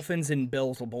the Dolphins and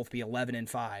Bills will both be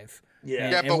 11-5.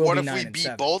 Yeah, but what if we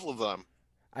beat both of them?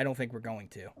 I don't think we're going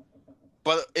to.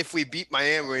 But if we beat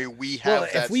Miami, we have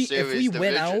that series if we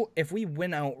win division. out, if we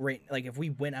win out,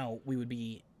 we would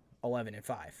be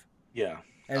 11-5. Yeah,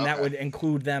 and that would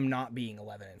include them not being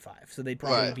 11-5. So they'd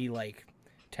probably be like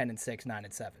 10-6,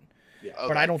 9-7. Yeah.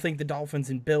 But I don't think the Dolphins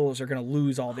and Bills are going to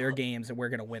lose all their games and we're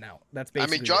going to win out. That's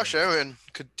basically. I mean, Josh Allen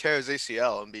could tear his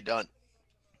ACL and be done.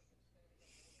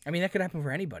 I mean, that could happen for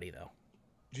anybody, though.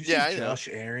 Did you say Josh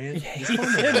Allen?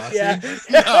 Yeah.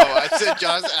 No, I said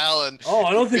Josh Allen. Oh,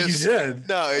 I don't think you did.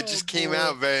 No, it just came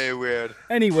out very weird.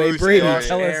 Anyway, Brady, tell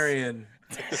us. Arian.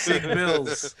 Sick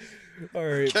Bills. All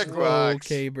right. Kick rocks.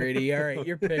 Okay, Brady. All right,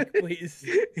 your pick, please.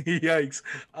 Yikes.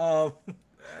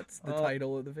 That's the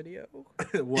title of the video.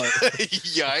 What?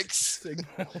 Yikes.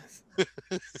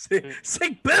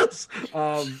 Sick Bills.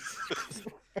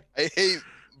 I hate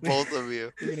both of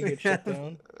you. You're going to get shut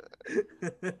down.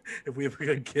 If we ever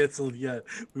get canceled yet,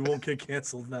 we won't get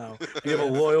canceled now. We have a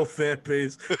loyal fan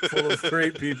base full of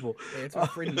great people. Yeah, it's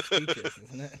what freedom of speech is,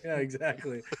 isn't it? Yeah,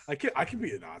 exactly. I could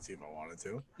be a Nazi if I wanted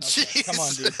to. Okay, come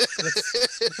on, dude.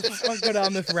 Let's go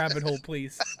down this rabbit hole,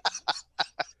 please.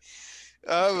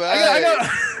 All right.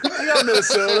 I got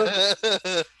Minnesota.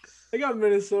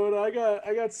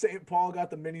 I got St. Paul.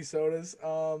 Got the Minnesotas.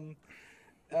 I'm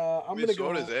gonna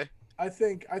go. Eh? I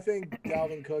think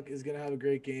Dalvin Cook is gonna have a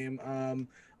great game.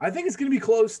 I think it's gonna be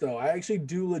close though. I actually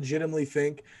do legitimately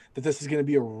think that this is gonna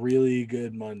be a really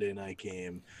good Monday night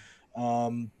game.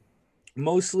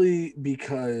 Mostly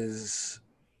because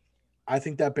I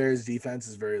think that Bears defense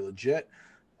is very legit.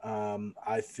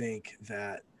 I think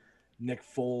that Nick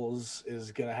Foles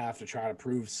is going to have to try to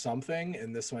prove something,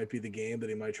 and this might be the game that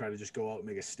he might try to just go out and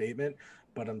make a statement.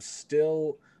 But I'm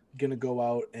still going to go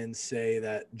out and say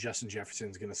that Justin Jefferson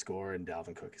is going to score and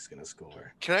Dalvin Cook is going to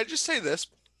score. Can I just say this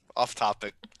off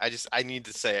topic. I need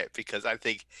to say it because I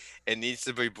think it needs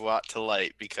to be brought to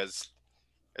light because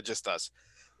it just does.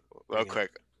 Real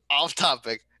quick, off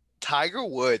topic. Tiger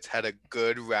Woods had a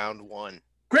good round one.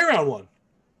 Great round one.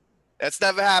 That's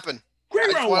never happened.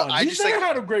 Great round one. He's never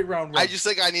had a great round one. I just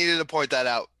think I needed to point that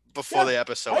out before the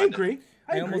episode I ended. agree.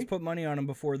 I almost put money on him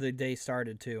before the day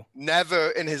started too.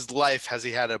 Never in his life has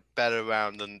he had a better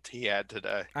round than he had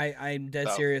today. I'm dead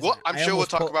serious. Well, I'm sure we'll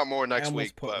talk about more next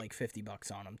week. I almost put like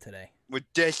 $50 on him today.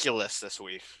 Ridiculous this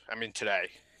week. I mean today.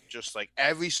 Just like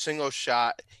every single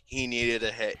shot he needed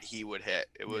to hit, he would hit.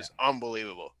 It was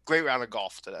unbelievable. Great round of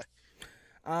golf today.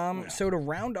 So to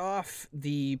round off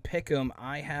the pick'em,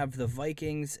 I have the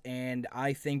Vikings, and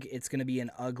I think it's going to be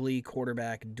an ugly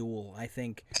quarterback duel. I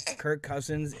think Kirk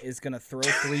Cousins is going to throw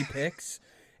 3 picks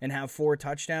and have 4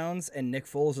 touchdowns, and Nick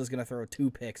Foles is going to throw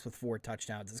 2 picks with 4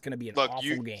 touchdowns. It's going to be an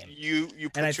awful game. You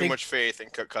put too much faith in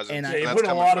Kirk Cousins. And you put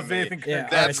a lot of faith in Kirk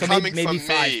Cousins. That's so coming maybe from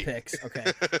 5 me. Picks.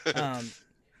 Okay.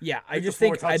 I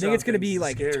think it's going to be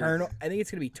like I think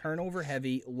it's going to be turnover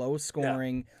heavy, low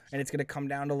scoring, and it's going to come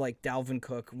down to like Dalvin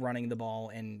Cook running the ball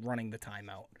and running the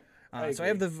timeout. So I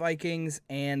have the Vikings,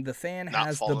 and the fan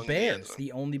has the Bears.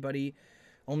 The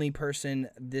only person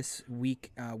this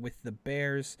week with the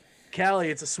Bears. Callie,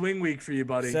 it's a swing week for you,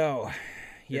 buddy. So,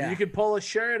 if you can pull a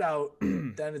shirt out,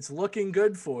 then it's looking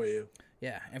good for you.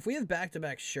 Yeah, if we have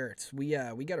back-to-back shirts, we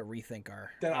got to rethink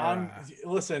our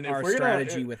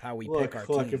strategy with how we pick our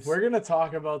teams. If we're gonna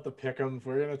talk about the pick'em, if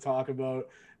we're gonna talk about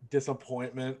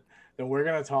disappointment, then we're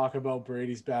gonna talk about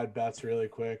Brady's bad bets really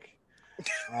quick.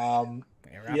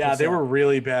 They were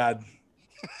really bad.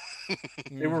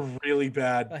 They were really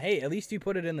bad. Hey, at least you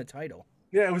put it in the title.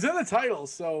 Yeah, it was in the title,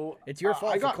 so it's your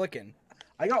fault for clicking.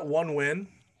 I got 1 win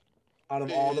out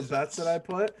of all the bets that I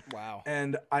put. Wow.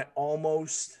 And I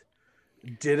almost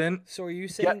didn't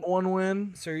get 1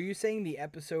 win. So are you saying the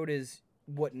episode is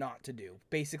what not to do?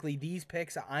 Basically, these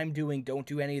picks I'm doing, don't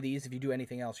do any of these. If you do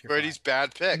anything else, you're Brady's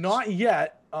bad picks. Not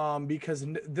yet, because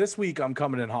this week I'm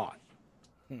coming in hot.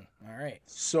 All right.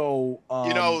 So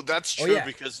that's true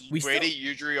because Brady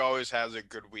usually always has a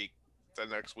good week. The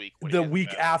next week, the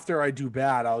week after I do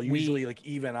bad, I'll usually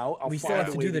even out. We still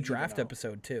have to do the draft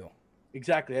episode too.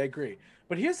 Exactly, I agree.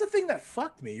 But here's the thing that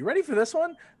fucked me. You ready for this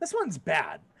one? This one's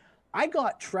bad. I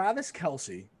got Travis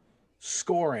Kelce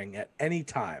scoring at any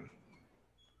time.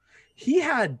 He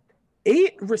had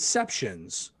 8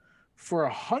 receptions for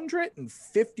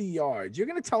 150 yards. You're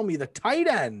going to tell me the tight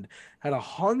end had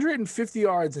 150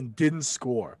 yards and didn't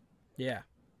score? Yeah,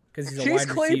 because he's a Chase wide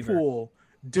receiver. Claypool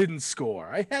didn't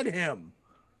score. I had him.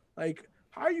 Like,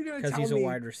 how are you going to tell me? Because he's a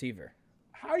wide receiver.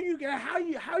 How are you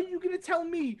gonna tell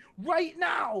me right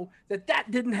now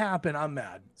that didn't happen? I'm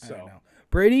mad. So I don't know.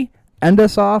 Brady, end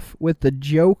us off with the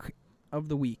joke of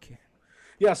the week.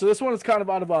 Yeah, so this one is kind of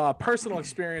out of a personal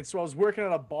experience. So I was working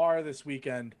at a bar this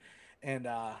weekend, and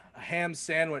a ham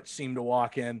sandwich seemed to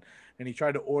walk in, and he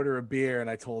tried to order a beer, and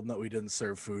I told him that we didn't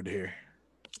serve food here.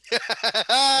 That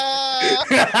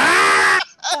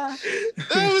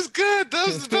was good. That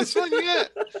was the best one yet.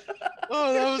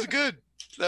 Oh, that was good.